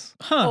females.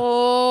 Huh.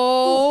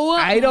 Oh,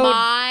 I don't-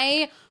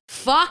 my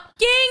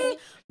fucking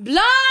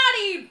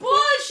bloody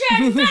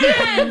bullshit,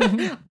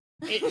 man!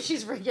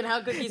 She's freaking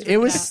out. Cookie's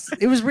freaking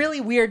It was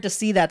really weird to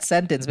see that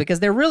sentence because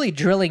they're really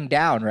drilling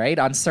down, right,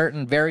 on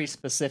certain very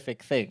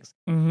specific things.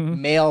 Mhm.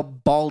 Male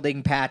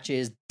balding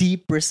patches,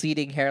 deep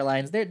receding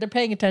hairlines. They're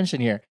paying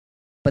attention here.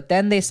 But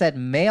then they said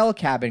male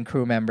cabin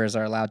crew members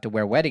are allowed to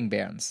wear wedding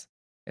bands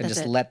and That's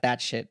just it. let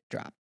that shit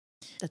drop.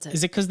 That's it.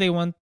 Is it because they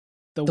want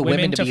the The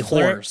women to be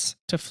flirt, whores.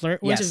 to flirt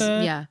Yes. with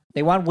the... Yeah.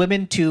 They want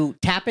women to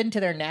tap into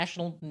their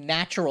natural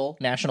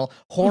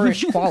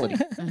whorish quality.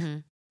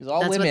 Mhm. Because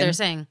all That's what women they're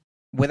saying.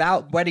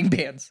 without wedding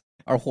bands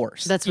are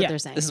whores. That's what Yeah, they're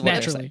saying. this is what they're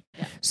Naturally.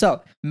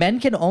 So, men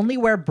can only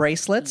wear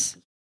bracelets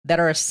that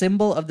are a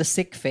symbol of the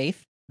Sikh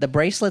faith. The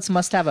bracelets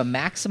must have a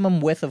maximum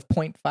width of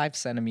 0.5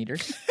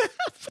 centimeters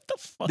What the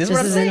fuck? This is This what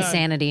I'm is saying.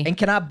 insanity. and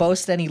cannot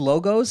boast any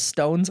logos,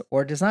 stones,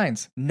 or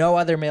designs. No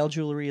other male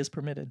jewelry is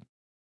permitted.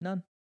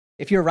 None.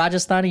 If you're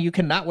Rajasthani, you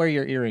cannot wear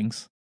your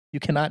earrings. You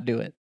cannot do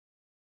it.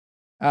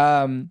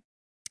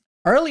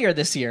 Earlier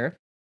this year,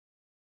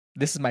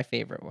 this is my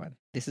favorite one.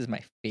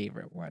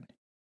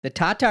 The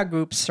Tata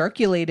Group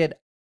circulated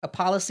a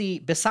policy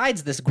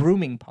besides this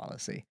grooming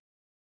policy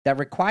that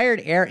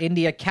required Air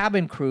India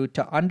cabin crew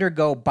to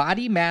undergo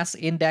body mass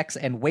index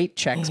and weight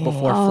checks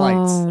before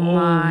flights. Oh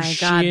my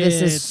God, this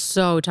shit. is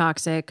so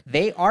toxic.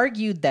 They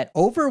argued that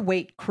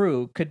overweight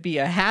crew could be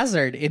a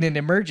hazard in an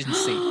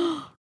emergency.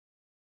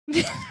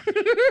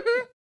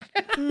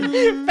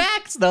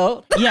 Facts,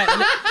 though. Yeah,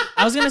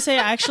 I was gonna say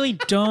I actually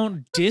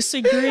don't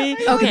disagree.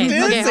 Okay, hold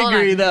on.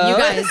 Disagree, though. You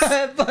guys,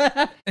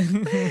 But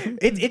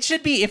it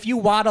should be if you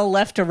waddle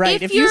left to right.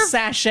 If If you you're-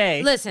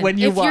 sashay listen, when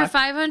you if you're walk,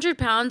 500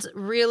 pounds,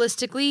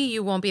 realistically,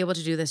 you won't be able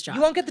to do this job.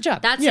 you won't get the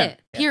job. That's Yeah.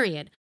 it,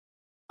 period.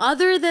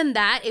 Other than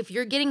that, if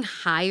you're getting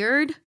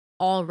hired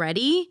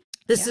already,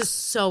 this is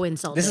so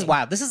insulting. This is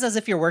wild. This is as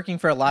if you're working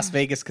for a Las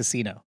Vegas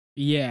casino.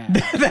 Yeah,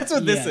 That's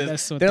what this Yeah, is.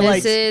 that's what They're this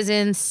like, This is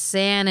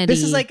insanity.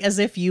 this is like as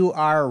if you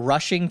are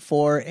rushing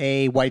for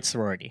a white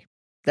sorority.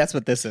 That's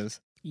what this is.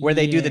 Where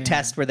they do the Yeah.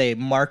 test where they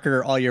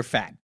marker all your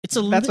fat. It's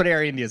a That's li- what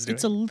Air India is doing.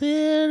 It's a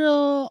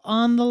little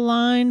on the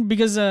line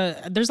because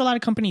there's a lot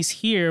of companies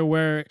here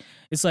where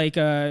it's like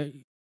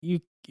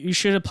you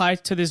should apply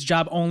to this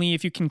job only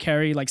if you can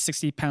carry like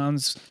 60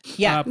 pounds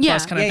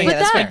plus kind of thing. But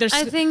that's that,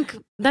 fair. I think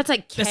that's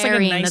like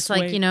carrying. That's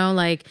like, way. you know,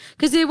 like,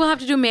 because they will have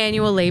to do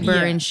manual labor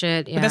and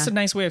shit. Yeah. But that's a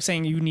nice way of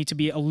saying you need to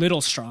be a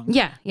little strong.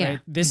 Yeah. Right?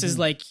 This is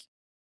like,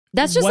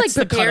 that's just like what's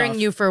the preparing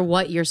cutoff? you for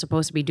what you're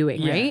supposed to be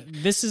doing, right?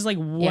 This is like,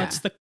 what's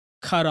the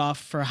cutoff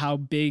for how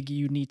big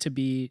you need to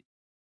be?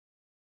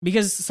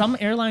 Because some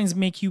airlines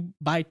make you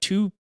buy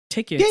 2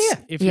 tickets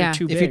if you're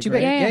too big. If you're too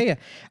big,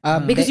 yeah.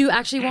 Because you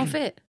actually won't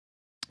fit.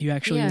 You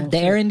actually won't The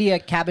fit. Air India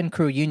Cabin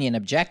Crew Union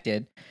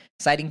objected,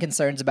 citing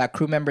concerns about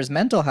crew members'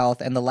 mental health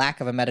and the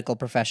lack of a medical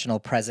professional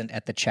present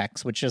at the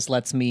checks, which just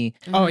lets me...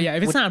 Oh, yeah.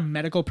 If it's not a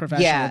medical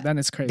professional, then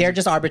it's crazy. They're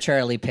just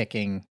arbitrarily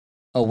picking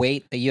a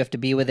weight that you have to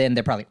be within.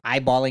 They're probably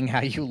eyeballing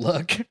how you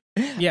look.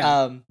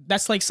 Yeah.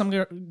 That's like some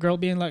girl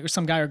being like, or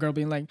some guy or girl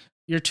being like,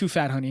 you're too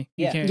fat, honey.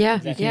 You can't do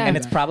And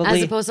it's that. probably...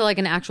 As opposed to like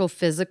an actual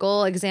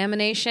physical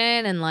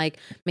examination and like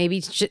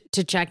maybe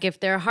to check if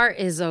their heart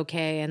is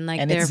okay and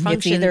like their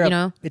function, either you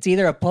know? It's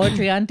either a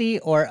poetry auntie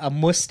or a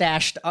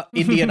mustached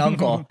Indian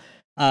uncle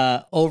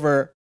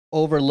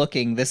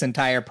overlooking this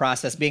entire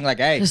process, being like,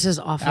 hey. This is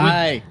awful.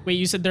 Wait,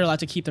 you said they're allowed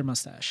to keep their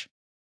mustache.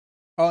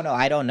 Oh, no,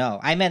 I don't know.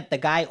 I meant the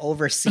guy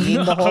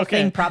overseeing the whole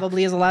thing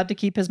probably is allowed to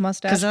keep his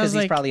mustache because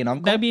he's probably an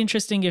uncle. That'd be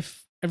interesting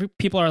if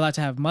people are allowed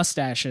to have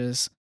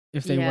mustaches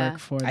if they work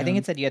for them. I think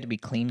it said you had to be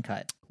clean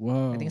cut.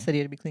 Whoa. I think it said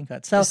you had to be clean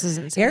cut. So This is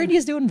insane. Air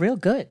India's doing real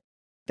good.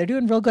 They're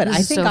doing real good. This I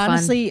is think so fun.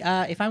 honestly,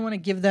 if I want to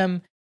give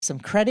them some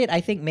credit,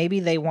 I think maybe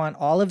they want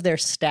all of their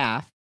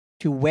staff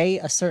to weigh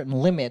a certain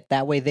limit.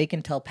 That way they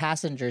can tell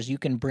passengers you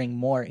can bring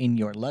more in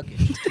your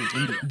luggage to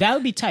India. That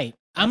would be tight.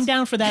 I'm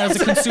down for that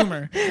as a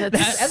consumer.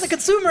 As a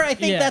consumer, I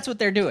think that's what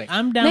they're doing.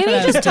 I'm down Maybe for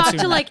that just as a talk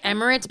consumer. to like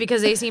Emirates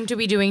because they seem to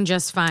be doing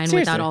just fine Seriously.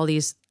 without all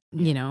these,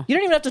 you know. You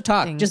don't even have to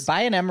talk. Things. Just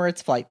buy an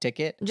Emirates flight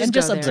ticket and go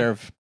just there.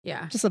 observe.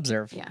 Yeah. Just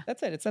observe. Yeah.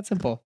 That's it. It's that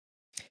simple.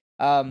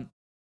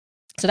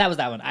 So that was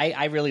that one.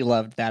 I really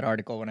loved that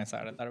article when I saw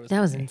it. I thought it was That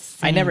was funny.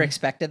 insane. I never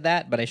expected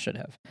that, but I should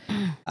have.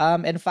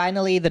 And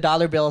finally, the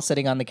dollar bill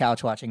sitting on the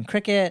couch watching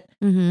cricket.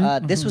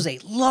 This was a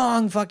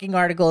long fucking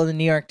article in the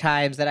New York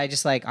Times that I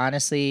just like,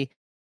 honestly,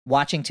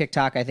 watching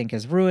TikTok, I think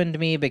has ruined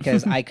me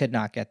because I could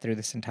not get through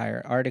this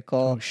entire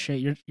article. Oh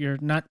shit, you're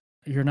not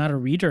a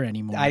reader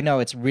anymore. I know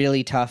it's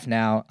really tough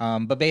now.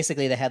 But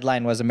basically the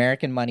headline was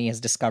American money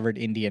has discovered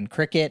Indian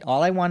cricket.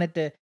 All I wanted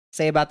to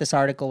say about this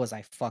article was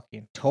I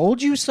fucking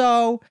told you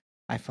so.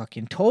 I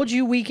fucking told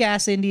you weak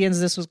ass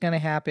Indians this was going to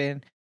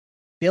happen.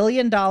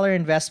 Billion-dollar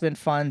investment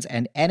funds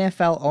and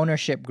NFL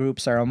ownership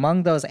groups are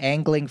among those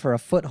angling for a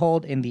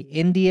foothold in the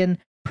Indian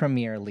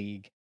Premier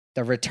League.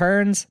 The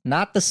returns,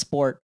 not the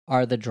sport,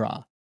 are the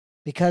draw.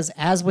 Because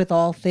as with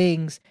all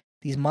things,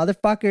 these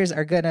motherfuckers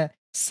are going to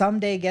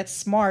someday get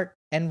smart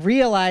and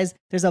realize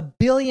there's a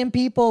billion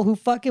people who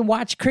fucking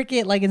watch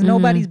cricket like it's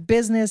nobody's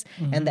business,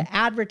 and the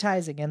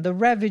advertising and the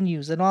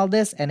revenues and all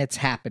this, and it's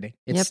happening.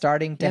 It's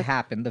starting to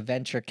happen. The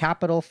venture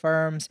capital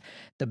firms,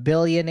 the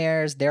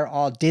billionaires, they're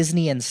all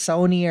Disney and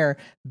Sony are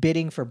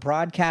bidding for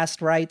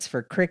broadcast rights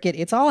for cricket.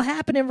 It's all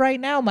happening right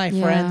now, my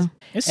friends.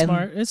 It's And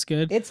smart. It's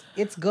good.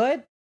 It's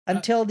good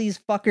until these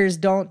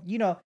fuckers don't,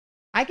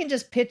 I can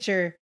just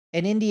picture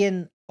an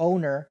Indian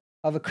owner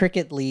of a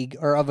cricket league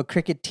or of a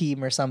cricket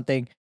team or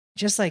something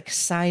just like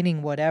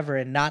signing whatever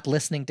and not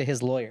listening to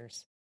his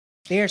lawyers.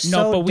 They are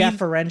so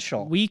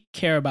deferential. We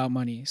care about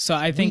money, so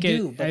I think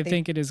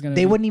think it is gonna.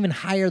 They wouldn't even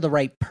hire the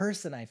right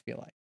person. I feel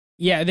like.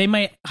 Yeah, they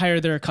might hire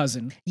their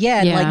cousin.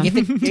 Yeah, and like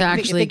if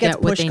actually it gets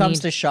get what push they comes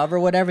need. to shove or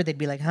whatever, they'd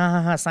be like,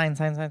 sign,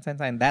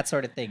 that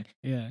sort of thing.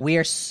 Yeah, we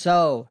are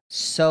so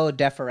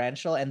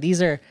deferential, and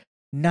these are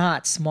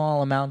not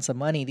small amounts of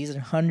money. These are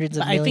hundreds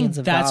of millions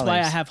of dollars. I think that's why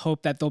I have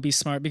hope that they'll be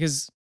smart,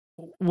 because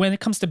when it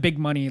comes to big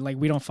money, like,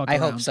 we don't fuck around. I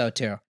hope so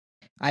too.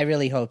 I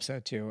really hope so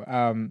too.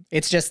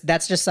 That's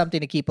just something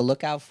to keep a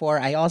lookout for.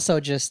 I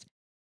also just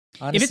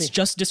honestly, if it's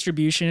just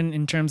distribution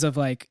in terms of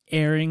like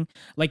airing,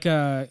 like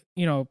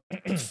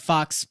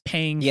Fox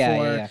paying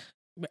for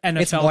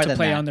NFL to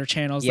play on their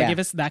channels. Yeah. Like if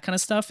it's that kind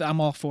of stuff,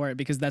 I'm all for it,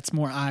 because that's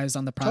more eyes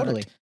on the product.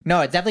 Totally. No,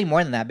 it's definitely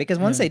more than that, because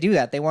once they do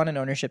that, they want an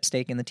ownership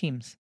stake in the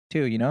teams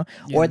too,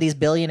 Or these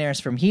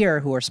billionaires from here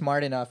who are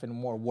smart enough and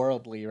more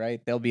worldly,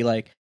 right? They'll be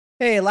like,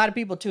 hey, a lot of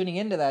people tuning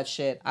into that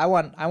shit. I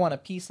want a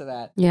piece of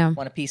that. Yeah. I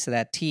want a piece of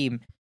that team.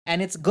 And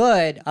it's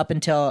good up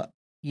until,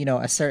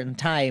 a certain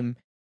time.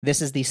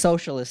 This is the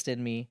socialist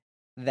in me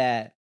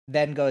that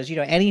then goes,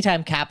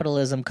 anytime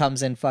capitalism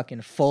comes in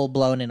fucking full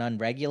blown and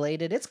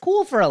unregulated, it's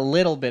cool for a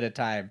little bit of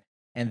time.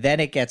 And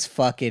then it gets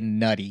fucking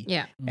nutty.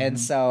 Yeah. And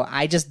so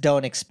I just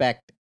don't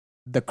expect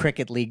the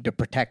cricket league to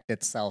protect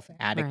itself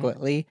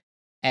adequately. Right.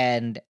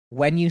 And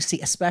when you see,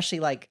 especially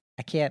like,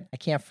 I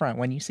can't front.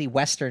 When you see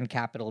Western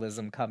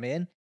capitalism come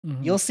in,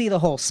 you'll see the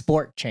whole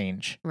sport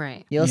change.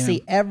 Right. You'll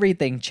see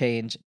everything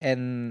change.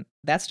 And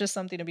that's just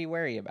something to be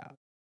wary about.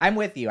 I'm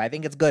with you. I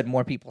think it's good.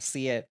 More people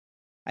see it.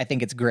 I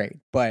think it's great.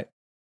 But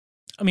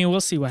I mean, we'll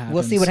see what happens.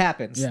 We'll see what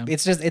happens. Yeah.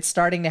 It's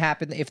starting to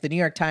happen. If the New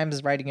York Times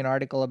is writing an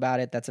article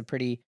about it, that's a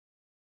pretty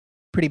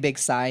pretty big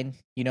sign,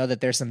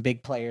 that there's some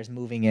big players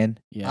moving in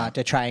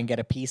to try and get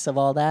a piece of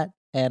all that.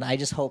 And I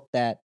just hope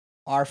that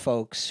our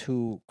folks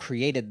who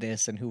created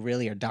this and who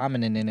really are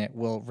dominant in it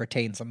will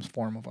retain some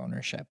form of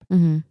ownership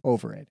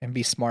over it and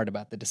be smart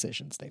about the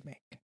decisions they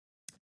make.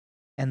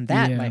 And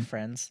that, my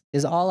friends,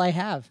 is all I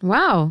have.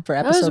 Wow. For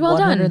episode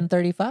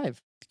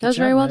 135. That was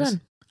very well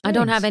done. I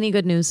don't have any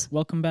good news.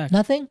 Welcome back.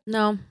 Nothing?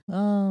 No.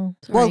 Oh.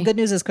 Sorry. Well, good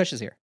news is Kush is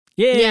here.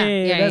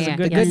 Yeah.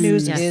 The good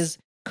news is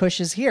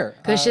Kush is here.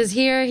 Kush is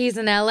here. He's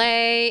in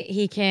LA.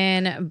 He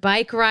can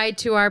bike ride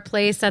to our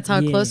place. That's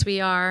how close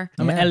we are.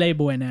 I'm an LA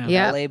boy now.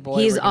 Yeah. LA boy.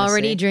 He's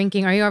already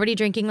drinking. Are you already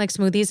drinking like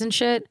smoothies and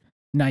shit?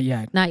 Not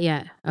yet. Not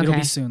yet. Okay. It'll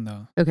be soon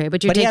though. Okay,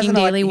 but you're taking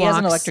daily walks. He has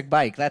an electric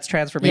bike. That's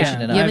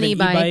transformation enough. You have an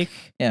e-bike.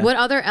 Yeah. What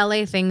other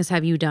LA things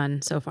have you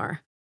done so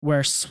far?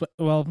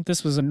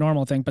 This was a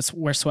normal thing, but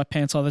wear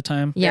sweatpants all the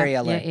time. Very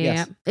LA.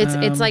 Yes.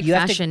 It's like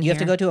fashion. You have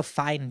to go to a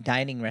fine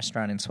dining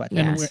restaurant in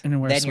sweatpants. Yes. And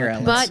wear then you're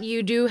LA. But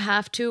you do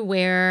have to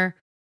wear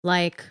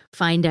like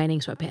fine dining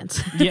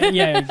sweatpants.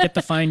 Get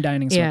the fine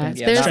dining sweatpants.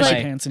 Yeah, there's like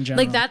sweatpants in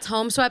general. like that's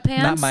home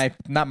sweatpants.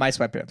 Not my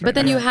sweatpants. But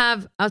then you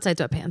have outside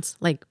sweatpants,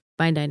 like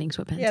fine dining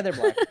sweatpants. Yeah, they're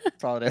black.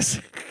 That's all it is.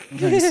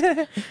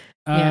 Nice.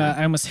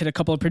 I almost hit a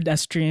couple of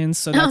pedestrians,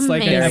 so that's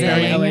like a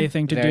very LA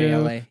thing to very do.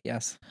 LA,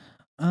 yes.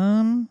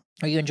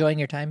 Are you enjoying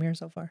your time here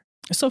so far?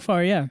 So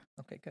far, yeah.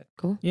 Okay, good.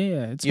 Cool.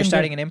 Yeah. You're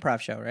starting an improv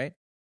show, right?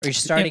 Or you're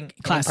starting an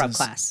classes. improv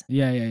class.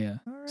 Yeah.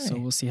 All right. So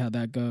we'll see how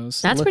that goes.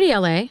 That's pretty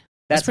LA.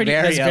 That's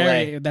very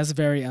LA. That's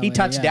very LA. He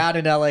touched down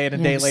in LA and a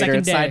day later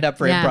and signed up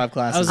for improv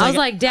classes. I was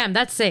like, damn,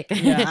 that's sick.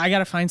 Yeah, I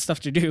gotta find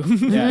stuff to do.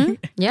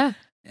 Yeah.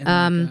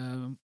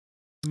 And,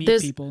 meet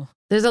people.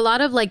 There's a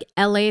lot of like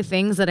LA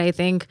things that I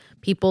think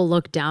people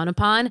look down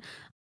upon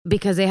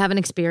because they haven't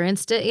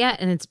experienced it yet,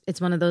 and it's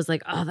one of those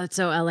like, oh, that's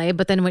so LA.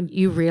 But then when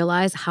you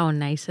realize how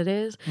nice it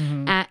is,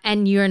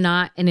 and you're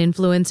not an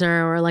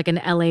influencer or like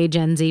an LA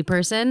Gen Z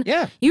person,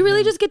 you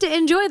really just get to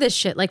enjoy this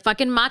shit, like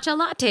fucking matcha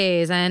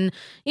lattes and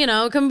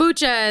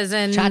kombuchas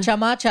and cha-cha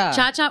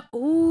matcha.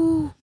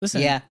 Ooh, listen.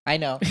 Yeah, I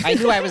know. I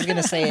knew I was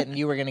gonna say it, and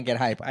you were gonna get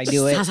hype. I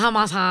knew it.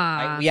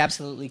 We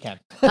absolutely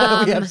can. We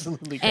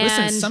absolutely can.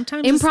 And listen,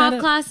 sometimes improv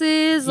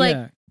classes, like.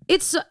 Yeah.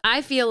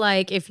 I feel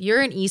like if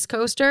you're an East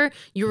Coaster,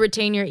 you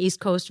retain your East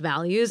Coast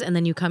values and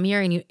then you come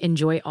here and you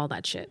enjoy all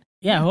that shit.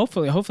 Yeah,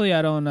 hopefully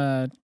I don't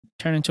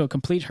turn into a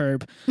complete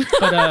herb.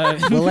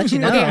 But we'll let you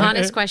know. Okay,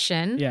 honest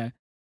question. Yeah.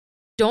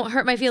 Don't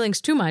hurt my feelings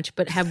too much,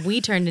 but have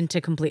we turned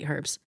into complete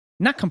herbs?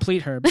 Not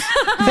complete herbs.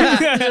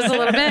 Just a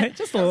little bit.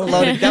 Just a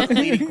little. That was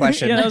a leading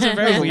question. Yeah, that was a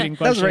very leading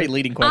question. That was a very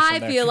leading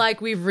question. I feel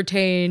like we've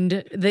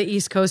retained the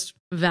East Coast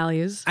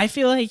values. I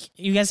feel like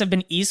you guys have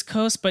been East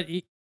Coast, but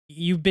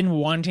you've been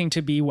wanting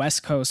to be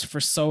West Coast for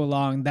so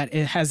long that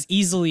it has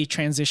easily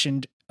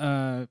transitioned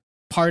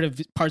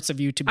parts of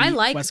you to be I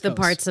like West the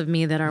Coast. parts of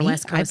me that are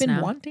West Coast I've been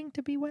now. wanting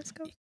to be West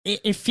Coast.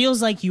 It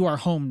feels like you are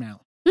home now.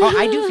 Oh,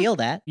 I do feel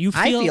that.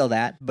 I feel feel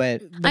that,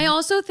 but I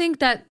also think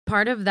that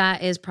part of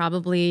that is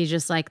probably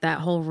just like that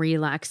whole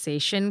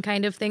relaxation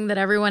kind of thing that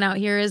everyone out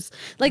here is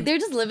like, they're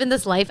just living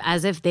this life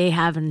as if they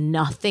have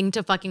nothing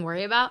to fucking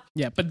worry about.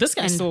 Yeah, but this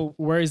guy still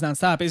worries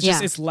nonstop. It's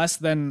just it's less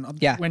than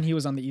when he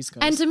was on the East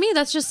Coast. And to me,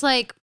 that's just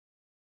like,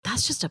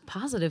 that's just a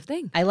positive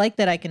thing. I like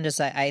that I can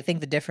just, I think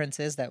the difference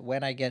is that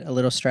when I get a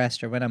little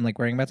stressed or when I'm like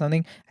worrying about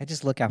something, I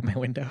just look out my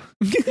window.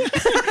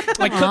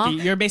 Like Cookie,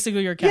 you're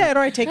basically your cat. Yeah,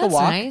 or I take a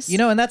walk. Nice.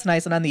 And that's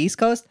nice. And on the East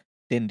Coast,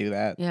 didn't do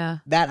that. Yeah.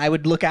 That I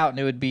would look out and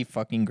it would be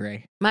fucking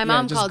gray. My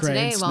mom just called gray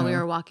today and while we snow.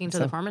 were walking to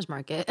the farmer's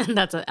market. And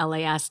that's a LA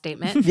ass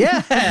statement.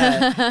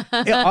 Yeah.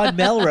 On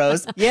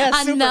Melrose. Yeah,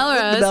 On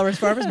Melrose. The Melrose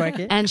Farmers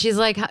Market. And she's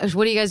like,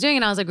 what are you guys doing?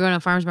 And I was like, we're going to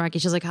a farmer's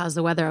market. She's like, how's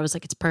the weather? I was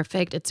like, it's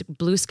perfect. It's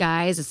blue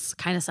skies. It's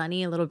kind of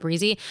sunny, a little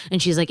breezy.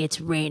 And she's like, it's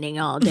raining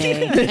all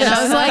day. And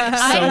I was like,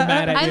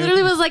 mad at I you.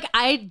 literally was like,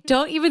 I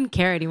don't even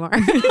care anymore.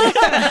 I'm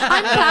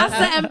past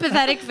the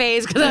empathetic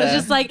phase because I was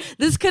just like,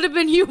 this could have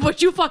been you,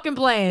 but you fucking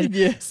playing.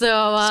 Yeah.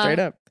 So straight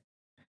up.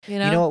 You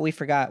know? You know what we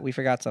forgot? We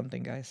forgot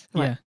something, guys.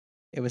 Yeah.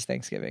 It was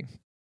Thanksgiving.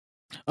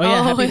 Oh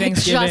yeah, happy it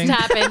Thanksgiving. just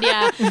happened.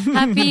 Yeah.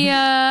 Happy,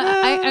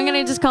 I'm going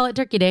to just call it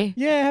Turkey Day.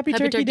 Yeah, happy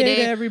Turkey Day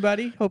to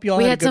everybody. Hope you all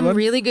We had had a good some one.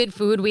 really good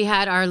food. We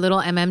had our little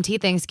MMT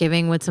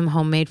Thanksgiving with some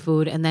homemade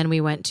food, and then we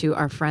went to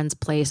our friend's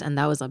place, and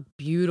that was a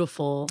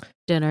beautiful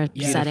dinner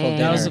setting.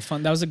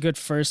 That was a good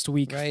first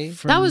week. Right?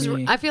 For That was.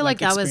 me, I feel like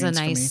that was a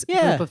experience for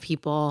nice me. group of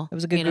people. It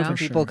was a good group of For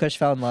people. sure. Kush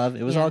fell in love.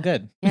 It was Yeah. all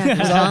good. Yeah, It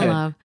was fell all in good.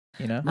 love.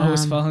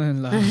 Always falling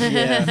in love.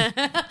 Yeah.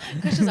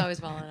 Kush is always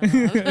falling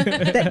in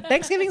love.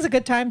 Thanksgiving's a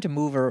good time to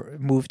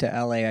move to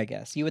LA, I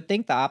guess. You would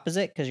think the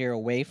opposite because you're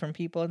away from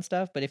people and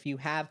stuff, but if you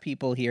have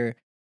people here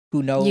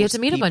who know You get to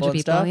meet a bunch of and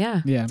people. stuff,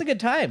 Yeah. Yeah. it's a good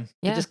time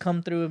Yeah. to just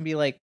come through and be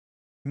like,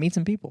 meet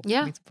some people.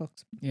 Yeah. Meet some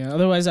folks. Yeah.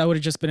 Otherwise, I would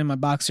have just been in my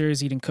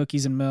boxers eating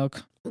cookies and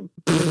milk.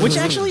 Which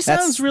actually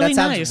sounds really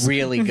that nice. Sounds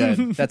really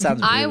good. That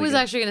sounds really I was good.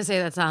 actually going to say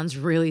that sounds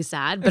really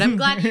sad, but I'm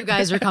glad you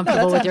guys are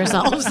comfortable with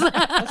yourselves.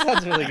 That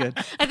sounds really good.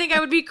 I think I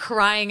would be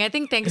crying. I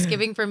think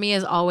Thanksgiving for me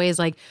is always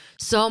like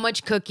so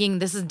much cooking.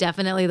 This is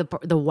definitely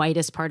the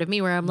whitest part of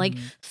me where I'm like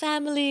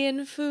family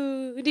and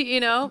food, you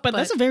know? But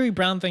that's a very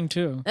brown thing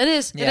too. It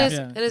is.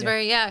 Yeah. It is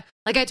very,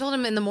 Like I told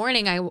him in the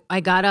morning, I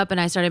got up and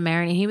I started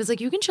marinating. He was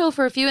like, you can chill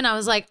for a few. And I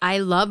was like, I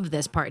love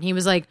this part. And he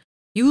was like,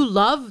 you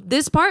love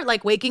this part,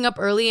 like waking up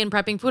early and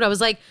prepping food. I was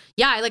like,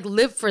 yeah, I like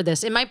live for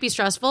this. It might be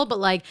stressful, but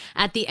like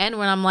at the end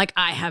when I'm like,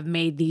 I have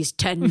made these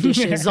 10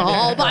 dishes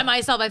all by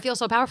myself, I feel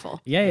so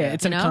powerful. Yeah.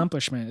 It's an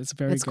accomplishment. It's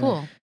very good.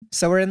 Cool.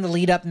 So we're in the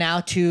lead up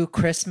now to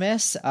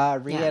Christmas.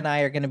 Rhea and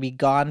I are going to be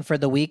gone for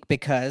the week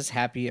because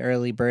happy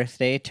early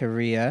birthday to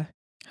Rhea.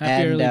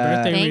 Happy early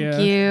birthday, Rhea.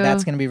 Thank you.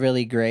 That's going to be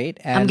really great.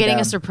 And, I'm getting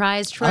a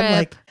surprise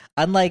trip.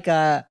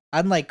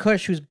 Unlike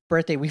Kush, whose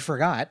birthday we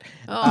forgot.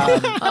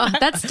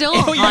 That still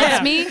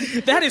haunts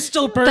me. That is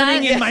still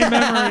burning in my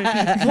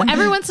memory.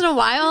 Every once in a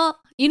while,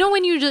 you know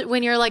when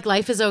you're like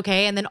life is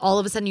okay, and then all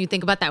of a sudden you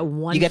think about that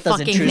one you get those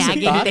fucking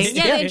nagging thoughts? thing.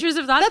 Yeah, the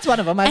intrusive thoughts. That's one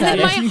of them. And then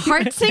my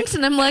heart sinks,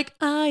 and I'm like,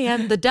 I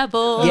am the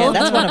devil. Yeah,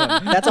 that's one of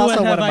them. That's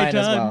also one of mine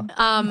as well.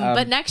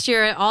 But next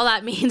year, all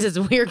that means is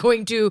we're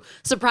going to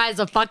surprise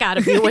the fuck out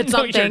of you with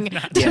something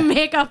to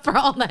make up for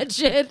all that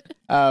shit.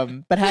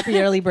 But happy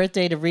early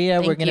birthday to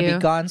Rhea. We're going to you. be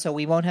gone, so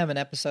we won't have an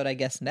episode, I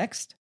guess,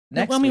 next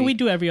Well, I mean, we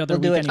do every other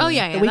week. do it. Anyway. Oh,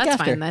 yeah, The week that's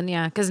after. fine then,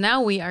 yeah. Because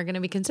now we are going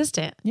to be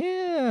consistent.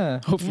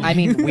 Yeah. Hopefully. I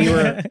mean, we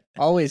were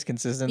always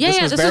consistent. Yeah,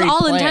 this was this very was all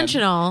planned.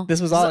 intentional.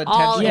 This was all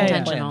intentional.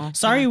 intentional.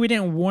 Sorry we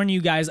didn't warn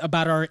you guys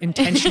about our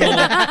intentional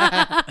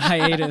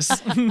hiatus.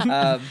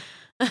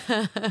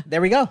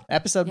 There we go.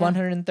 Episode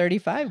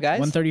 135, guys.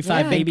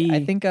 135, baby.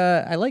 I think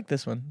I like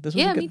this one. This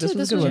was a good, me too. This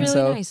was This a good was one.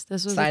 really So nice.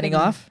 This was a signing good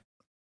one. off.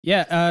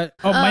 Yeah.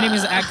 My name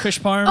is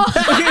 @KushParm.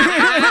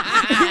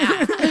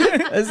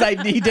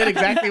 He did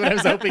exactly what I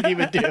was hoping he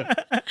would do.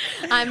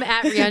 I'm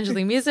at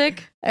Rianjali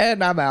Music.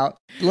 And I'm out.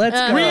 Let's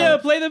go. Rhea,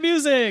 play the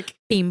music.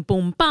 Beam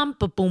boom bum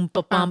ba boom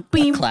ba bum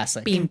beam.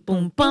 Classic. Beam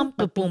boom bum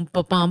ba boom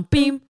ba bum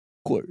beam.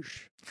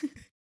 Squish.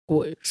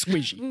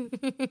 Squishy.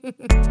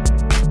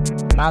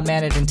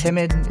 Mild-Mannered and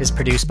Timid is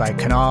produced by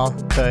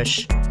Kunal,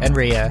 Kush, and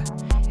Rhea,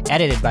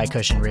 edited by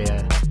Kush and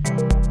Rhea,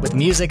 with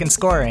music and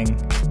scoring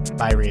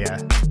by Rhea.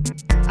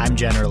 I'm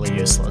generally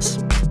useless.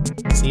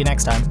 See you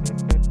next time.